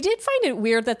 We did find it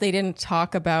weird that they didn't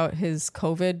talk about his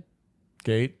COVID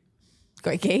gate.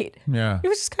 Yeah. It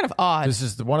was just kind of odd. This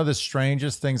is one of the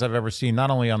strangest things I've ever seen, not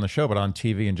only on the show, but on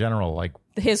TV in general. Like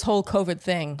his whole COVID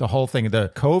thing. The whole thing,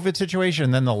 the COVID situation,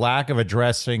 and then the lack of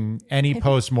addressing any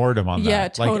post-mortem on that. Yeah,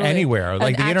 totally. Like anywhere.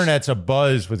 Like the internet's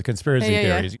abuzz with conspiracy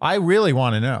theories. I really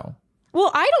want to know.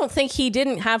 Well, I don't think he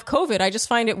didn't have COVID. I just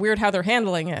find it weird how they're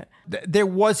handling it. There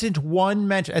wasn't one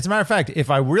mention. As a matter of fact,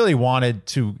 if I really wanted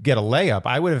to get a layup,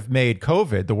 I would have made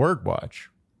COVID the word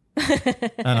watch.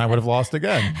 And I would have lost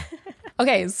again.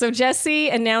 Okay, so Jesse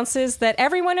announces that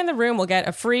everyone in the room will get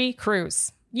a free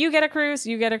cruise. You get a cruise,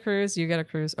 you get a cruise, you get a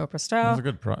cruise, Oprah style.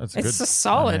 It's a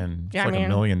solid. It's like $1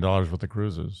 million worth of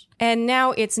cruises. And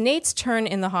now it's Nate's turn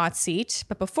in the hot seat.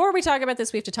 But before we talk about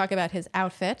this, we have to talk about his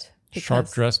outfit.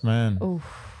 Sharp-dressed man. Oh,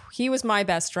 he was my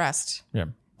best dressed. Yeah.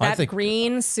 That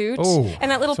green suit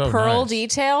and that little pearl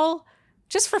detail.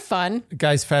 Just for fun. The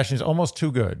guy's fashion is almost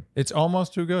too good. It's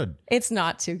almost too good. It's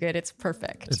not too good. It's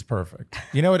perfect. It's perfect.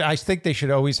 You know what? I think they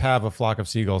should always have a Flock of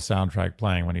Seagulls soundtrack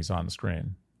playing when he's on the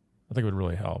screen. I think it would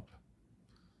really help.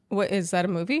 What, is that a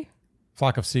movie?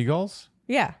 Flock of Seagulls?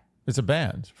 Yeah. It's a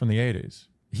band from the 80s.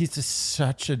 He's just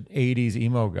such an 80s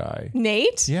emo guy.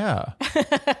 Nate? Yeah.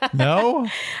 No?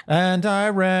 And I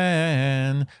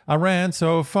ran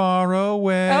so far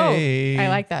away. Oh, I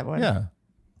like that one. Yeah.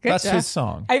 That's his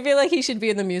song. I feel like he should be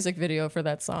in the music video for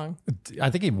that song. I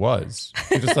think he was.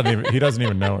 He just doesn't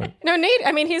even know it. No, Nate,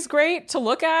 I mean, he's great to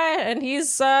look at, and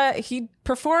he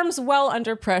performs well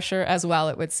under pressure as well,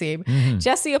 it would seem. Mm-hmm.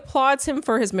 Jesse applauds him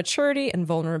for his maturity and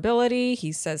vulnerability.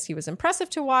 He says he was impressive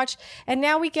to watch, and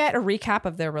now we get a recap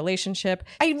of their relationship.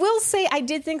 I will say I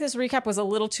did think this recap was a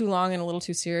little too long and a little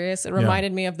too serious. It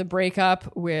reminded me of the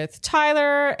breakup with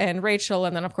Tyler and Rachel,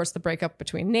 and then, of course, the breakup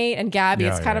between Nate and Gabby.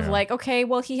 It's kind of like, okay,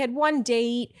 well, he had one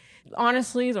date.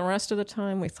 Honestly, the rest of the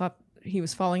time, we thought he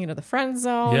was falling into the friend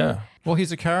zone. Yeah. Well,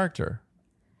 he's a character.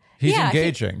 He's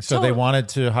engaging, so they wanted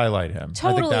to highlight him.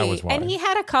 Totally. I think that was why. And he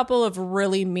had a couple of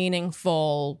really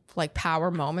meaningful, like, power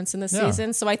moments in the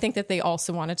season. So I think that they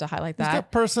also wanted to highlight that. He's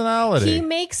got personality. He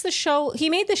made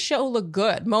the show look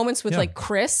good. Moments with like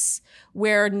Chris,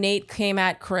 where Nate came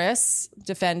at Chris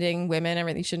defending women.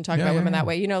 Everything, you shouldn't talk about women that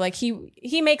way. You know, like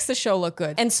he makes the show look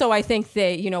good. And so I think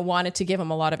they, wanted to give him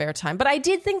a lot of airtime. But I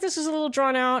did think this was a little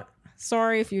drawn out.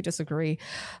 Sorry if you disagree.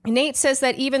 Nate says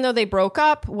that even though they broke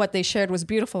up, what they shared was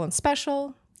beautiful and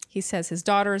special. He says his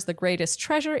daughter is the greatest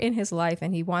treasure in his life,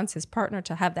 and he wants his partner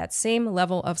to have that same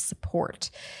level of support.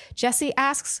 Jesse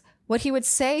asks what he would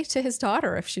say to his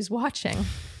daughter if she's watching.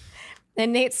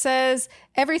 And Nate says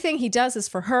everything he does is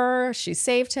for her. She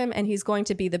saved him, and he's going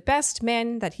to be the best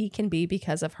man that he can be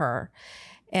because of her.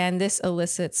 And this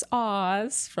elicits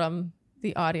ahs from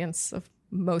the audience of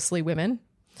mostly women.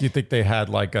 Do you think they had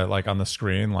like on the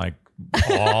screen, like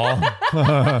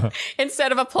awe?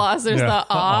 Instead of applause, there's the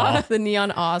awe, the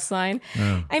neon awe sign.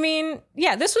 Yeah. I mean,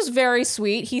 this was very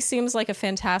sweet. He seems like a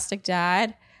fantastic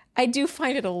dad. I do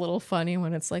find it a little funny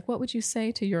when it's like, what would you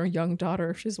say to your young daughter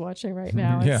if she's watching right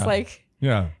now?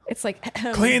 It's like,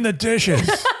 clean the dishes.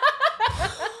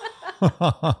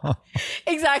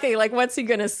 Exactly. Like, what's he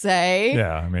going to say?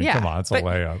 Yeah, I mean, come on, it's a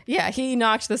layup. Yeah, he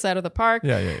knocked this out of the park.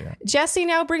 Yeah. Jesse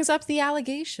now brings up the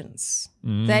allegations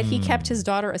that he kept his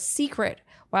daughter a secret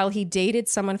while he dated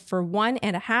someone for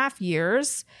 1.5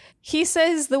 years. He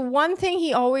says the one thing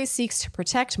he always seeks to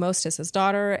protect most is his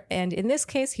daughter. And in this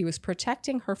case, he was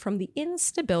protecting her from the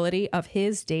instability of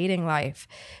his dating life.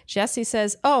 Jesse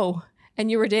says, oh, and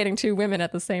you were dating 2 women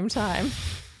at the same time.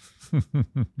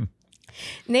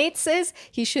 Nate says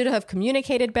he should have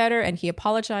communicated better, and he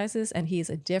apologizes, and he's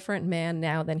a different man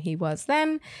now than he was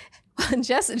then.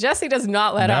 Jesse does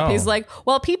not let up. He's like,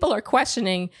 well, people are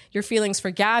questioning your feelings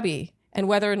for Gabby and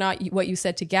whether or not what you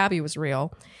said to Gabby was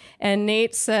real. And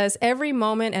Nate says every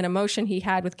moment and emotion he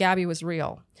had with Gabby was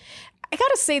real. I got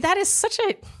to say, that is such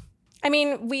a... I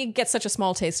mean, we get such a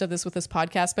small taste of this with this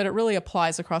podcast, but it really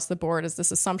applies across the board, is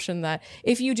this assumption that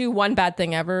if you do one bad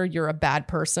thing ever, you're a bad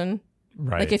person.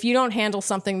 Right. Like if you don't handle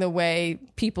something the way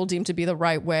people deem to be the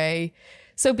right way.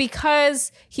 So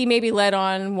because he maybe led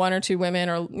on 1 or 2 women,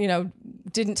 or, you know,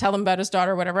 didn't tell them about his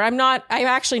daughter or whatever, I'm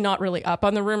actually not really up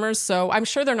on the rumors. So I'm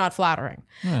sure they're not flattering,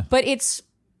 but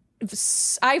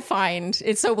I find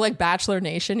it's so like Bachelor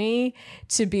Nation-y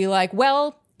to be like,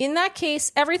 well, in that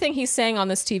case, everything he's saying on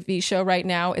this TV show right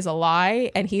now is a lie,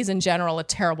 and he's in general a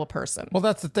terrible person. Well,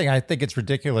 that's the thing. I think it's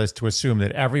ridiculous to assume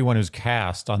that everyone who's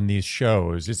cast on these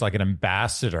shows is like an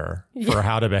ambassador for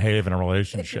how to behave in a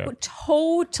relationship.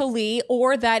 Totally.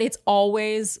 Or that it's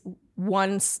always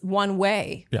one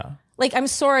way. Yeah. Like, I'm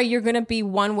sorry, you're going to be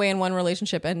one way in one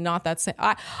relationship and not that same.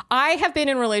 I have been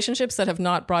in relationships that have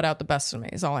not brought out the best in me,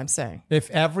 is all I'm saying. If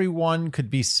everyone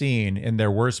could be seen in their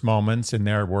worst moments, in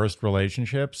their worst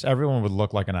relationships, everyone would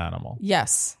look like an animal.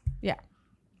 Yes. Yeah.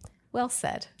 Well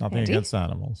said. Nothing Andy. against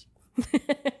animals.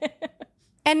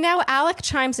 And now Alec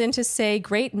chimes in to say,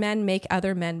 great men make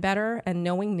other men better, and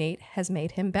knowing Nate has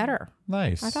made him better.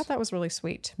 Nice. I thought that was really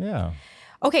sweet. Yeah.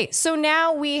 Okay, so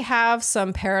now we have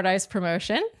some Paradise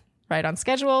promotion. Right on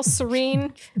schedule.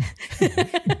 Serene.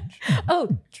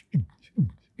 Oh.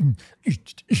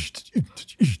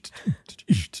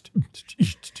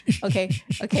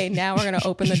 Okay, now we're going to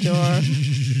open the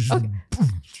door. Okay.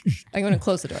 I'm going to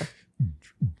close the door.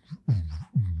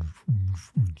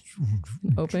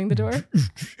 Opening the door.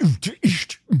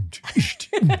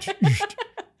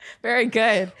 Very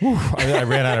good. I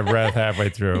ran out of breath halfway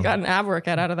through. You got an ab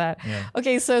workout out of that. Yeah.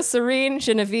 Okay, so Serene,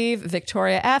 Genevieve,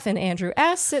 Victoria F, and Andrew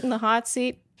S sit in the hot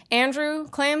seat. Andrew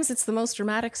claims it's the most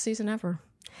dramatic season ever.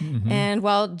 Mm-hmm. And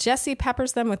while Jesse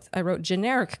peppers them with, I wrote,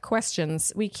 generic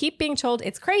questions, we keep being told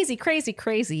it's crazy, crazy,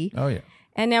 crazy. Oh, yeah.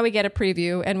 And now we get a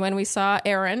preview. And when we saw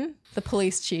Aaron, the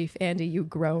police chief, Andy, you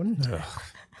groaned.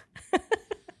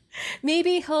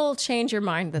 Maybe he'll change your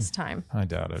mind this time. I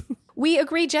doubt it. We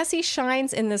agree Jesse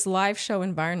shines in this live show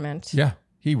environment. Yeah.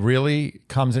 He really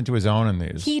comes into his own in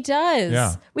these. He does.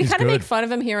 Yeah, we kind of make fun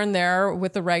of him here and there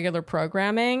with the regular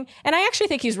programming. And I actually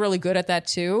think he's really good at that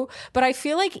too. But I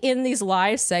feel like in these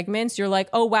live segments, you're like,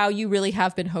 oh, wow, you really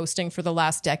have been hosting for the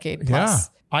last decade plus.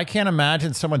 Yeah. I can't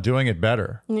imagine someone doing it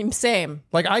better. Same.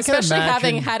 Like I can Especially imagine...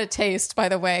 having had a taste, by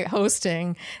the way,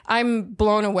 hosting. I'm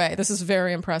blown away. This is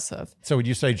very impressive. So would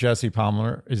you say Jesse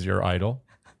Palmer is your idol?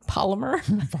 Polymer?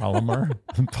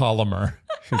 Polymer.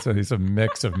 He's a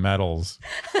mix of metals.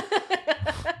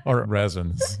 Or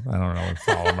resins. I don't know what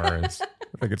polymer is.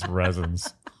 I think it's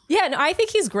resins. Yeah, no, I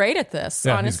think he's great at this.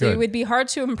 Yeah, honestly, it would be hard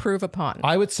to improve upon.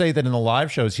 I would say that in the live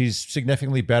shows, he's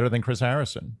significantly better than Chris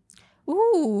Harrison.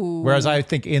 Ooh. Whereas I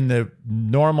think in the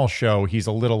normal show, he's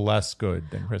a little less good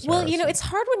than Chris Harrison. Well, you know, it's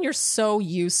hard when you're so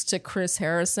used to Chris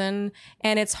Harrison,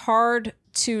 and it's hard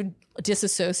to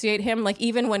disassociate him. Like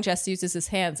even when Jesse uses his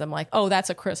hands, I'm like, oh, that's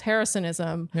a Chris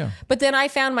Harrisonism. Yeah. But then I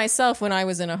found myself when I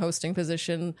was in a hosting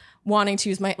position wanting to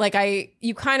use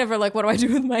you kind of are like, what do I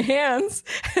do with my hands?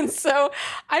 And so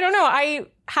I don't know. I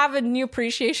have a new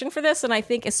appreciation for this. And I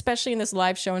think especially in this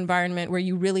live show environment where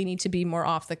you really need to be more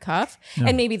off the cuff. Yeah.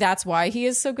 And maybe that's why he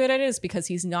is so good at it, is because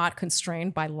he's not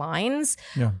constrained by lines.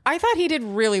 Yeah. I thought he did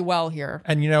really well here.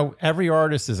 And you know, every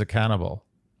artist is a cannibal.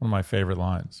 One of my favorite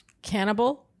lines.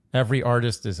 Cannibal? Every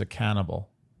artist is a cannibal.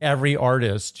 Every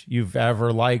artist you've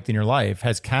ever liked in your life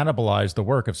has cannibalized the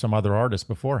work of some other artist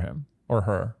before him or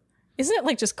her. Isn't it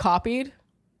like just copied?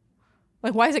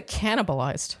 Like, why is it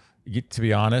cannibalized? To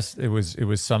be honest, it was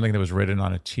something that was written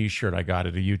on a T-shirt I got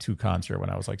at a U2 concert when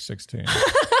I was like 16.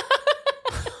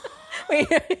 Wait.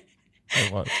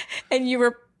 It was. And you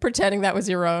were pretending that was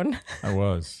your own. I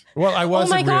was. Well, I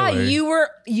wasn't. Oh my God, really.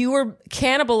 you were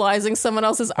cannibalizing someone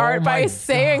else's art by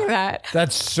saying that.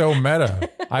 That's so meta.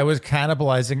 I was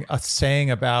cannibalizing a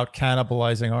saying about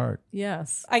cannibalizing art.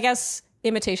 Yes. I guess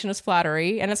imitation is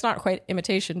flattery, and it's not quite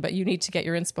imitation, but you need to get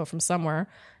your inspo from somewhere,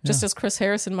 just as Chris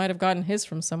Harrison might have gotten his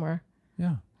from somewhere.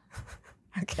 Yeah.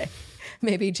 Okay.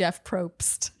 Maybe Jeff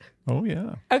Probst. Oh,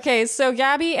 yeah. Okay, so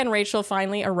Gabby and Rachel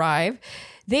finally arrive.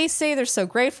 They say they're so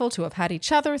grateful to have had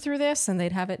each other through this, and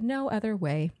they'd have it no other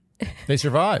way. They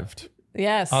survived.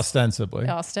 Yes.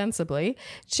 Ostensibly.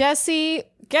 Jesse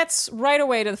gets right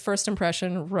away to the first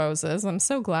impression roses. I'm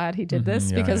so glad he did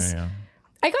this because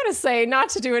I gotta say, not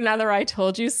to do another I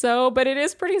told you so, but it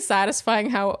is pretty satisfying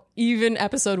how even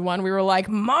episode 1 we were like,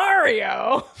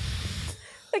 Mario!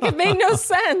 Like it made no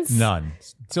sense. None.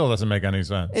 Still doesn't make any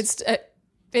sense.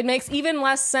 It makes even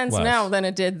less sense now than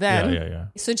it did then. Yeah.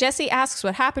 So Jesse asks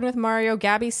what happened with Mario.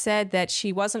 Gabby said that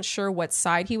she wasn't sure what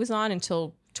side he was on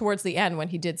until towards the end when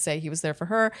he did say he was there for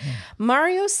her.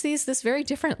 Mario sees this very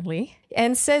differently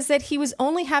and says that he was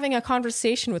only having a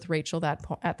conversation with Rachel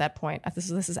at that point. This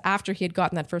is after he had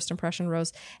gotten that first impression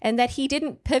rose, and that he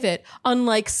didn't pivot,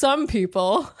 unlike some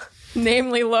people,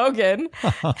 namely Logan.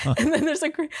 And then there's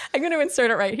I'm going to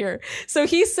insert it right here. So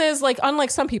he says, like, unlike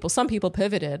some people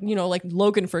pivoted, like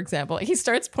Logan, for example. He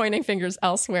starts pointing fingers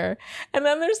elsewhere. And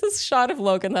then there's this shot of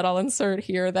Logan that I'll insert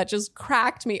here that just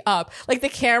cracked me up. Like the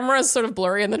camera is sort of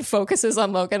blurry and then focuses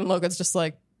on Logan, and Logan's just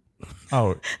like,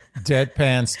 oh,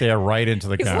 deadpan stare right into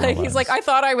the camera. He's like, I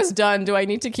thought I was done. Do I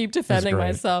need to keep defending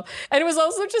myself? And it was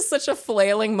also just such a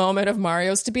flailing moment of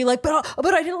Mario's to be like, but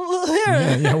I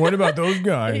didn't. Yeah, what about those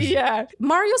guys? Yeah.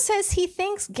 Mario says he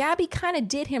thinks Gabby kind of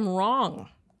did him wrong.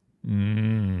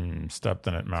 Stepped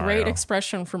in it, Mario. Great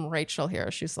expression from Rachel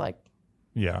here. She's like,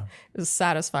 yeah. It was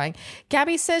satisfying.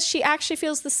 Gabby says she actually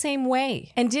feels the same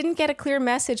way and didn't get a clear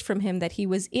message from him that he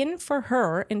was in for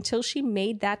her until she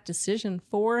made that decision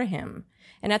for him.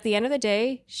 And at the end of the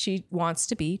day, she wants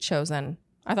to be chosen.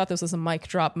 I thought this was a mic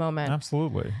drop moment.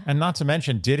 Absolutely. And not to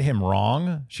mention, did him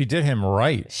wrong. She did him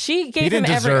right. She gave he didn't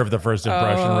him deserve the first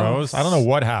impression rose. I don't know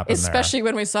what happened especially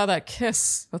when we saw that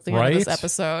kiss at the end of this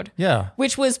episode. Yeah.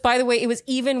 Which was, by the way, it was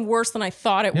even worse than I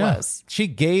thought it was. She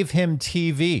gave him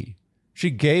TV. She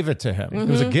gave it to him. It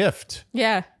was a gift.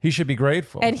 Yeah. He should be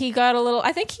grateful. And he got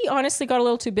I think he honestly got a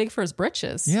little too big for his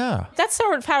britches. Yeah. That's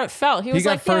sort of how it felt. He was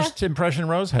got like, first impression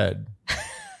rose head.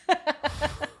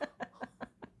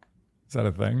 Is that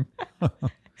a thing?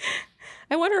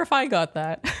 I wonder if I got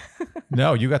that.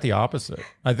 No, you got the opposite.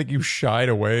 I think you shied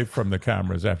away from the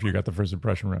cameras after you got the first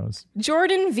impression rose.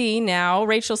 Jordan V now.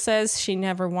 Rachel says she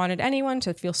never wanted anyone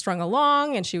to feel strung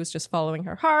along and she was just following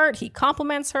her heart. He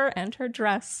compliments her and her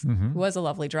dress. It was a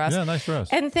lovely dress. Yeah, nice dress.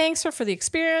 And thanks her for the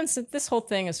experience. This whole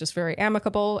thing is just very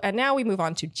amicable. And now we move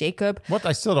on to Jacob. What?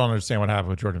 I still don't understand what happened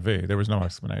with Jordan V. There was no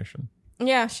explanation.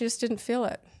 Yeah, she just didn't feel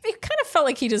it. It kind of felt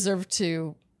like he deserved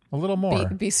to a little more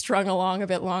be strung along a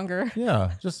bit longer.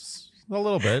 Yeah, just a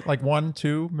little bit, like 1,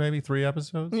 2, maybe 3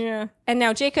 episodes. Yeah. And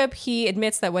now Jacob, he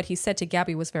admits that what he said to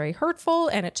Gabby was very hurtful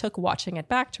and it took watching it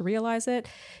back to realize it.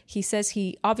 He says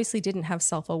he obviously didn't have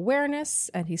self-awareness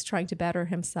and he's trying to better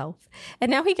himself. And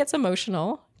now he gets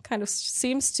emotional, kind of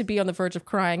seems to be on the verge of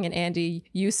crying. And Andy,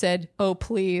 you said, "Oh,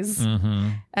 please,"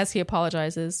 as he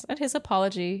apologizes, and his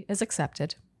apology is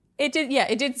accepted. It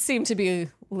did seem to be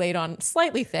laid on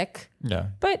slightly thick. Yeah.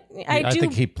 But I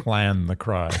think he planned the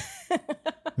cry.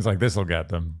 He's like, this will get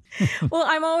them. Well,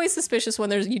 I'm always suspicious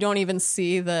when you don't even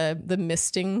see the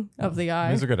misting of the eye.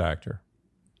 He's a good actor.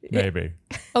 Maybe.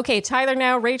 Okay, Tyler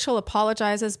now. Rachel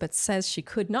apologizes but says she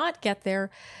could not get there.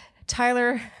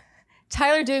 Tyler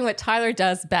doing what Tyler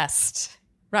does best.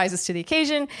 Rises to the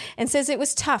occasion and says it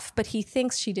was tough, but he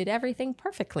thinks she did everything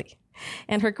perfectly.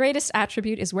 And her greatest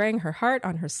attribute is wearing her heart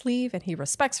on her sleeve, and he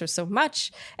respects her so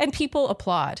much, and people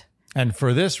applaud. And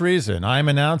for this reason, I'm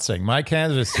announcing my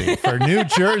candidacy for New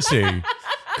Jersey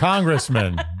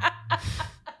Congressman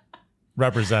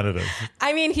representative.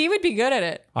 I mean, he would be good at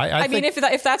it. I mean,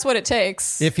 if that's what it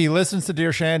takes. If he listens to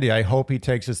Dear Shandy, I hope he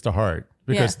takes this to heart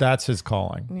because that's his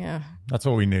calling. Yeah. That's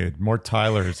what we need. More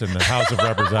Tylers in the House of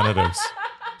Representatives.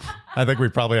 I think we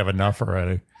probably have enough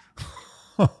already.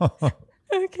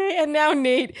 Okay, and now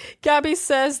Nate. Gabby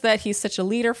says that he's such a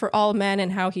leader for all men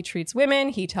and how he treats women.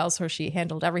 He tells her she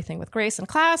handled everything with grace and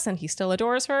class, and he still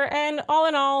adores her. And all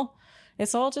in all,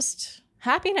 it's all just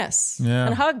happiness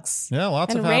and hugs. Yeah,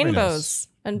 lots and of happiness. rainbows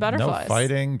and butterflies. No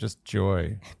fighting, just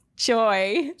joy.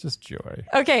 Joy. Just joy.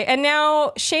 Okay, and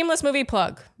now shameless movie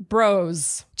plug.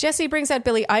 Bros. Jesse brings out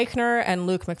Billy Eichner and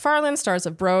Luke McFarlane, stars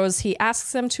of Bros. He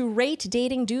asks them to rate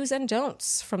dating do's and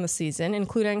don'ts from the season,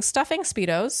 including stuffing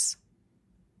Speedos.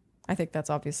 I think that's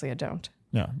obviously a don't.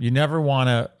 Yeah. You never want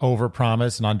to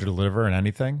overpromise and underdeliver in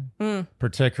anything,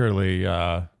 particularly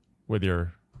with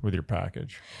your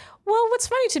package. Well, what's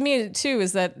funny to me, too,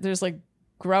 is that there's like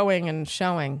growing and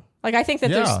showing. Like, I think that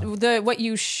there's what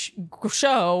you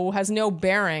show has no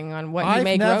bearing on what you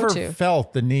may grow to. I've never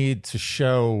felt the need to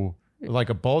show like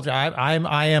a bulge. I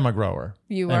am a grower.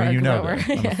 You are a grower.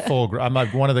 I'm a full I'm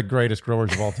like one of the greatest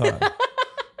growers of all time.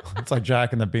 It's like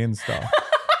Jack and the Beanstalk.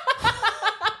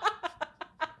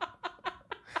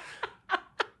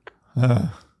 I'm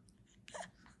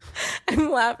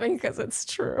laughing because it's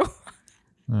true.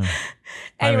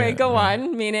 Anyway, go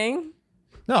on, meaning?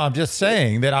 No, I'm just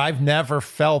saying that I've never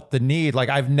felt the need. Like,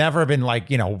 I've never been like,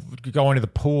 going to the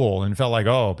pool and felt like,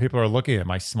 oh, people are looking at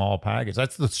my small package.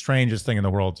 That's the strangest thing in the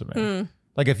world to me.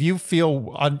 Like, if you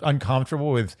feel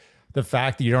uncomfortable with the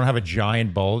fact that you don't have a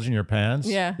giant bulge in your pants,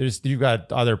 you've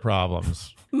got other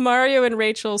problems. Mario and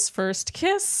Rachel's first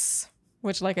kiss,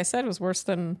 which, like I said, was worse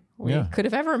than we could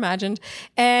have ever imagined.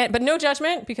 But no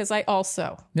judgment, because I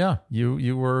also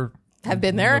you have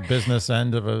been there. The business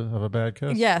end of a bad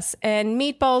kiss. Yes, and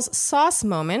Meatball's sauce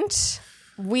moment.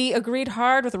 We agreed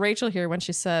hard with Rachel here when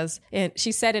she said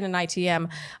in an ITM,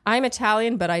 "I'm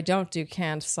Italian, but I don't do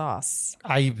canned sauce."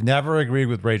 I've never agreed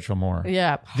with Rachel more.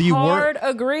 Yeah,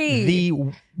 agreed. The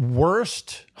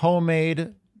worst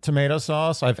homemade tomato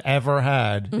sauce I've ever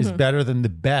had is better than the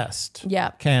best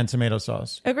canned tomato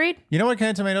sauce. Agreed. You know what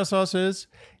canned tomato sauce is?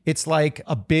 It's like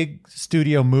a big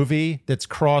studio movie that's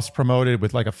cross-promoted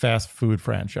with like a fast food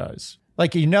franchise.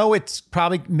 Like, it's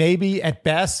probably maybe at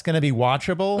best going to be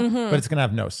watchable, but it's going to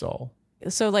have no soul.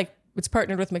 So like it's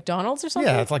partnered with McDonald's or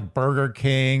something? Yeah, it's like Burger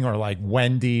King or like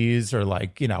Wendy's or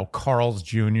like, Carl's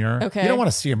Jr. Okay. You don't want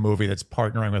to see a movie that's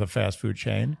partnering with a fast food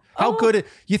chain. How good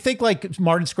you think like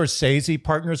Martin Scorsese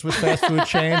partners with fast food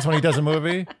chains when he does a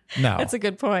movie? No. That's a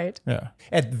good point. Yeah.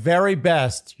 At very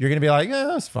best, you're going to be like, yeah,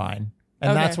 that's fine.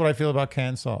 And that's what I feel about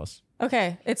canned sauce.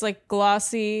 Okay. It's like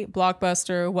glossy,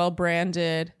 blockbuster,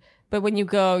 well-branded. But when you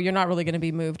go, you're not really going to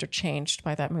be moved or changed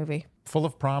by that movie. Full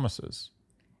of promises.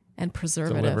 And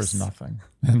preservatives. Delivers nothing.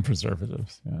 And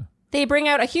preservatives, yeah. They bring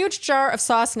out a huge jar of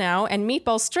sauce now, and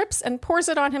Meatball strips and pours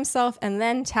it on himself and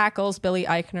then tackles Billy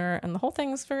Eichner. And the whole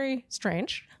thing's very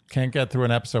strange. Can't get through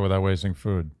an episode without wasting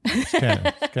food.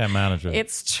 Can't manage it.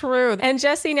 It's true. And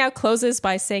Jesse now closes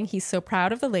by saying he's so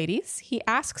proud of the ladies. He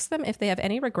asks them if they have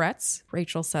any regrets.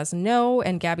 Rachel says no.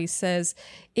 And Gabby says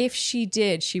if she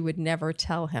did, she would never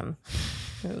tell him.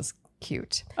 It was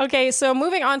cute. Okay, so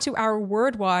moving on to our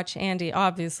word watch, Andy.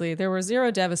 Obviously, there were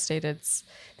 0 devastateds.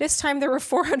 This time there were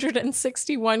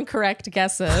 461 correct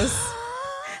guesses.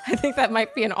 I think that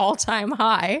might be an all-time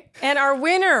high. And our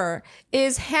winner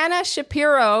is Hannah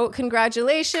Shapiro.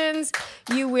 Congratulations.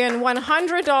 You win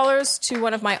 $100 to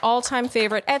one of my all-time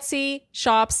favorite Etsy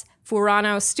shops,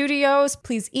 Furano Studios.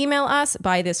 Please email us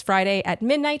by this Friday at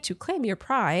midnight to claim your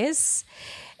prize.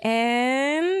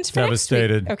 And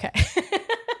devastated. Okay.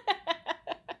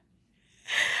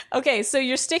 Okay, so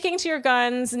you're sticking to your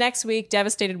guns next week,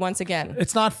 devastated once again.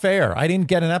 It's not fair. I didn't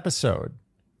get an episode.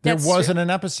 There wasn't an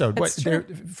episode.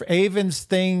 For Avon's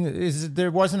thing is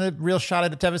there wasn't a real shot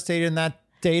at devastated in that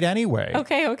date anyway.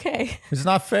 Okay. It's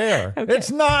not fair. Okay.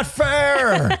 It's not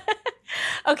fair.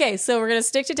 Okay, so we're going to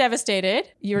stick to devastated.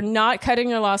 You're not cutting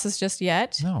your losses just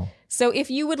yet. No. So if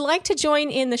you would like to join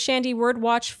in the Shandy Word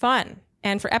Watch fun,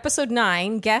 and for episode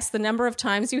 9, guess the number of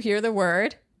times you hear the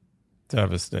word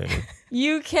devastated.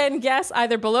 You can guess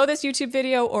either below this YouTube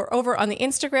video or over on the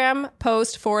Instagram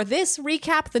post for this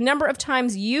recap, the number of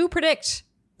times you predict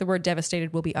the word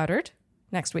devastated will be uttered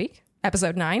next week,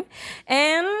 episode 9.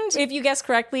 And if you guess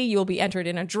correctly, you'll be entered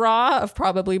in a draw of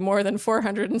probably more than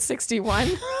 461.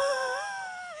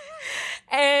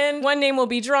 And one name will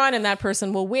be drawn and that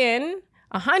person will win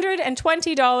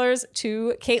 $120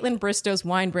 to Caitlin Bristow's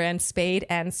wine brand, Spade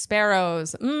and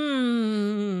Sparrows.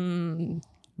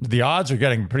 The odds are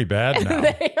getting pretty bad now.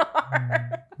 They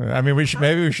are. I mean, we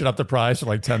should up the price to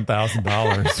like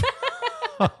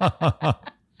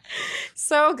 $10,000.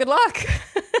 So good luck.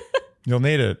 You'll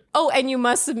need it. Oh, and you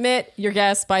must submit your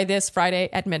guess by this Friday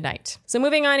at midnight. So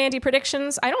moving on, Andy,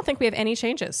 predictions. I don't think we have any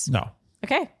changes. No.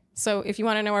 Okay. So if you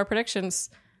want to know our predictions,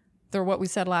 they're what we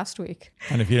said last week.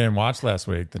 And if you didn't watch last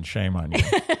week, then shame on you.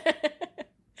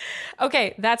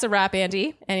 Okay, that's a wrap,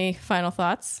 Andy. Any final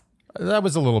thoughts? That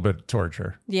was a little bit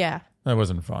torture. Yeah. That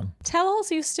wasn't fun. Tell-alls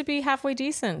used to be halfway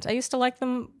decent. I used to like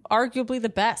them arguably the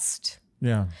best.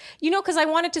 Yeah. Because I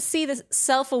wanted to see the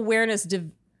self-awareness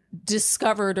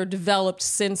discovered or developed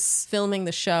since filming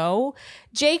the show.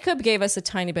 Jacob gave us a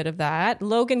tiny bit of that.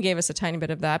 Logan gave us a tiny bit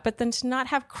of that. But then to not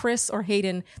have Chris or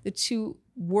Hayden, the two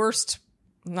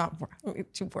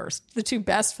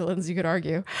best villains, you could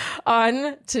argue,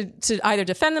 on to either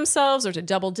defend themselves or to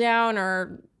double down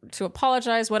or to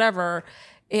apologize, whatever,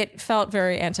 it felt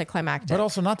very anticlimactic. But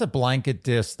also not to blanket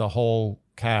diss the whole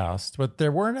cast, but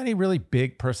there weren't any really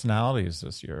big personalities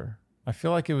this year. I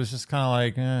feel like it was just kind of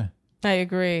like, I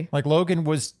agree. Like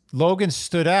Logan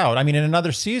stood out. I mean, in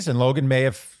another season, Logan may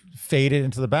have faded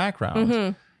into the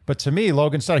background. But to me,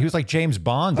 Logan stood out. He was like James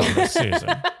Bond in this season.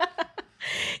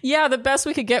 Yeah, the best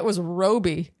we could get was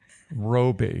Roby.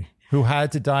 Roby, who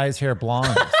had to dye his hair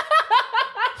blonde.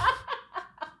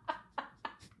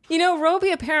 You know,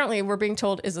 Roby apparently, we're being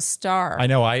told, is a star. I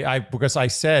know. I because I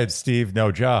said Steve no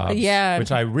jobs. Yeah.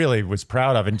 Which I really was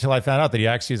proud of until I found out that he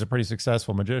actually is a pretty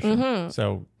successful magician.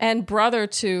 So and brother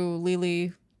to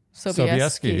Lily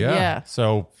Sobieski. Yeah.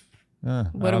 So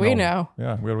what do we know?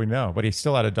 Yeah, what do we know? But he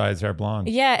still had to dye his hair blonde.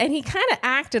 Yeah, and he kind of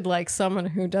acted like someone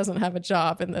who doesn't have a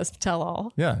job in this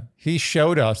tell-all. Yeah. He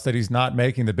showed us that he's not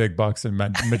making the big bucks in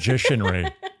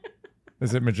magicianry.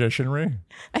 Is it magicianry?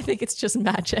 I think it's just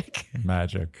magic.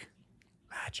 Magic.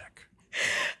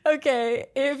 Okay,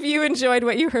 if you enjoyed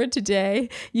what you heard today,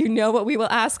 you know what we will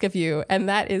ask of you, and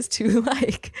that is to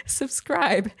like,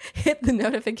 subscribe, hit the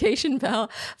notification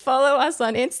bell, follow us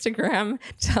on Instagram,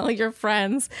 tell your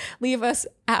friends, leave us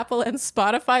Apple and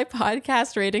Spotify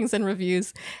podcast ratings and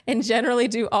reviews, and generally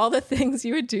do all the things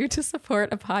you would do to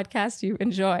support a podcast you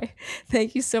enjoy.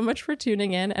 Thank you so much for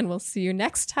tuning in, and we'll see you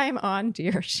next time on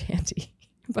Dear Shanty.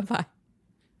 Bye-bye.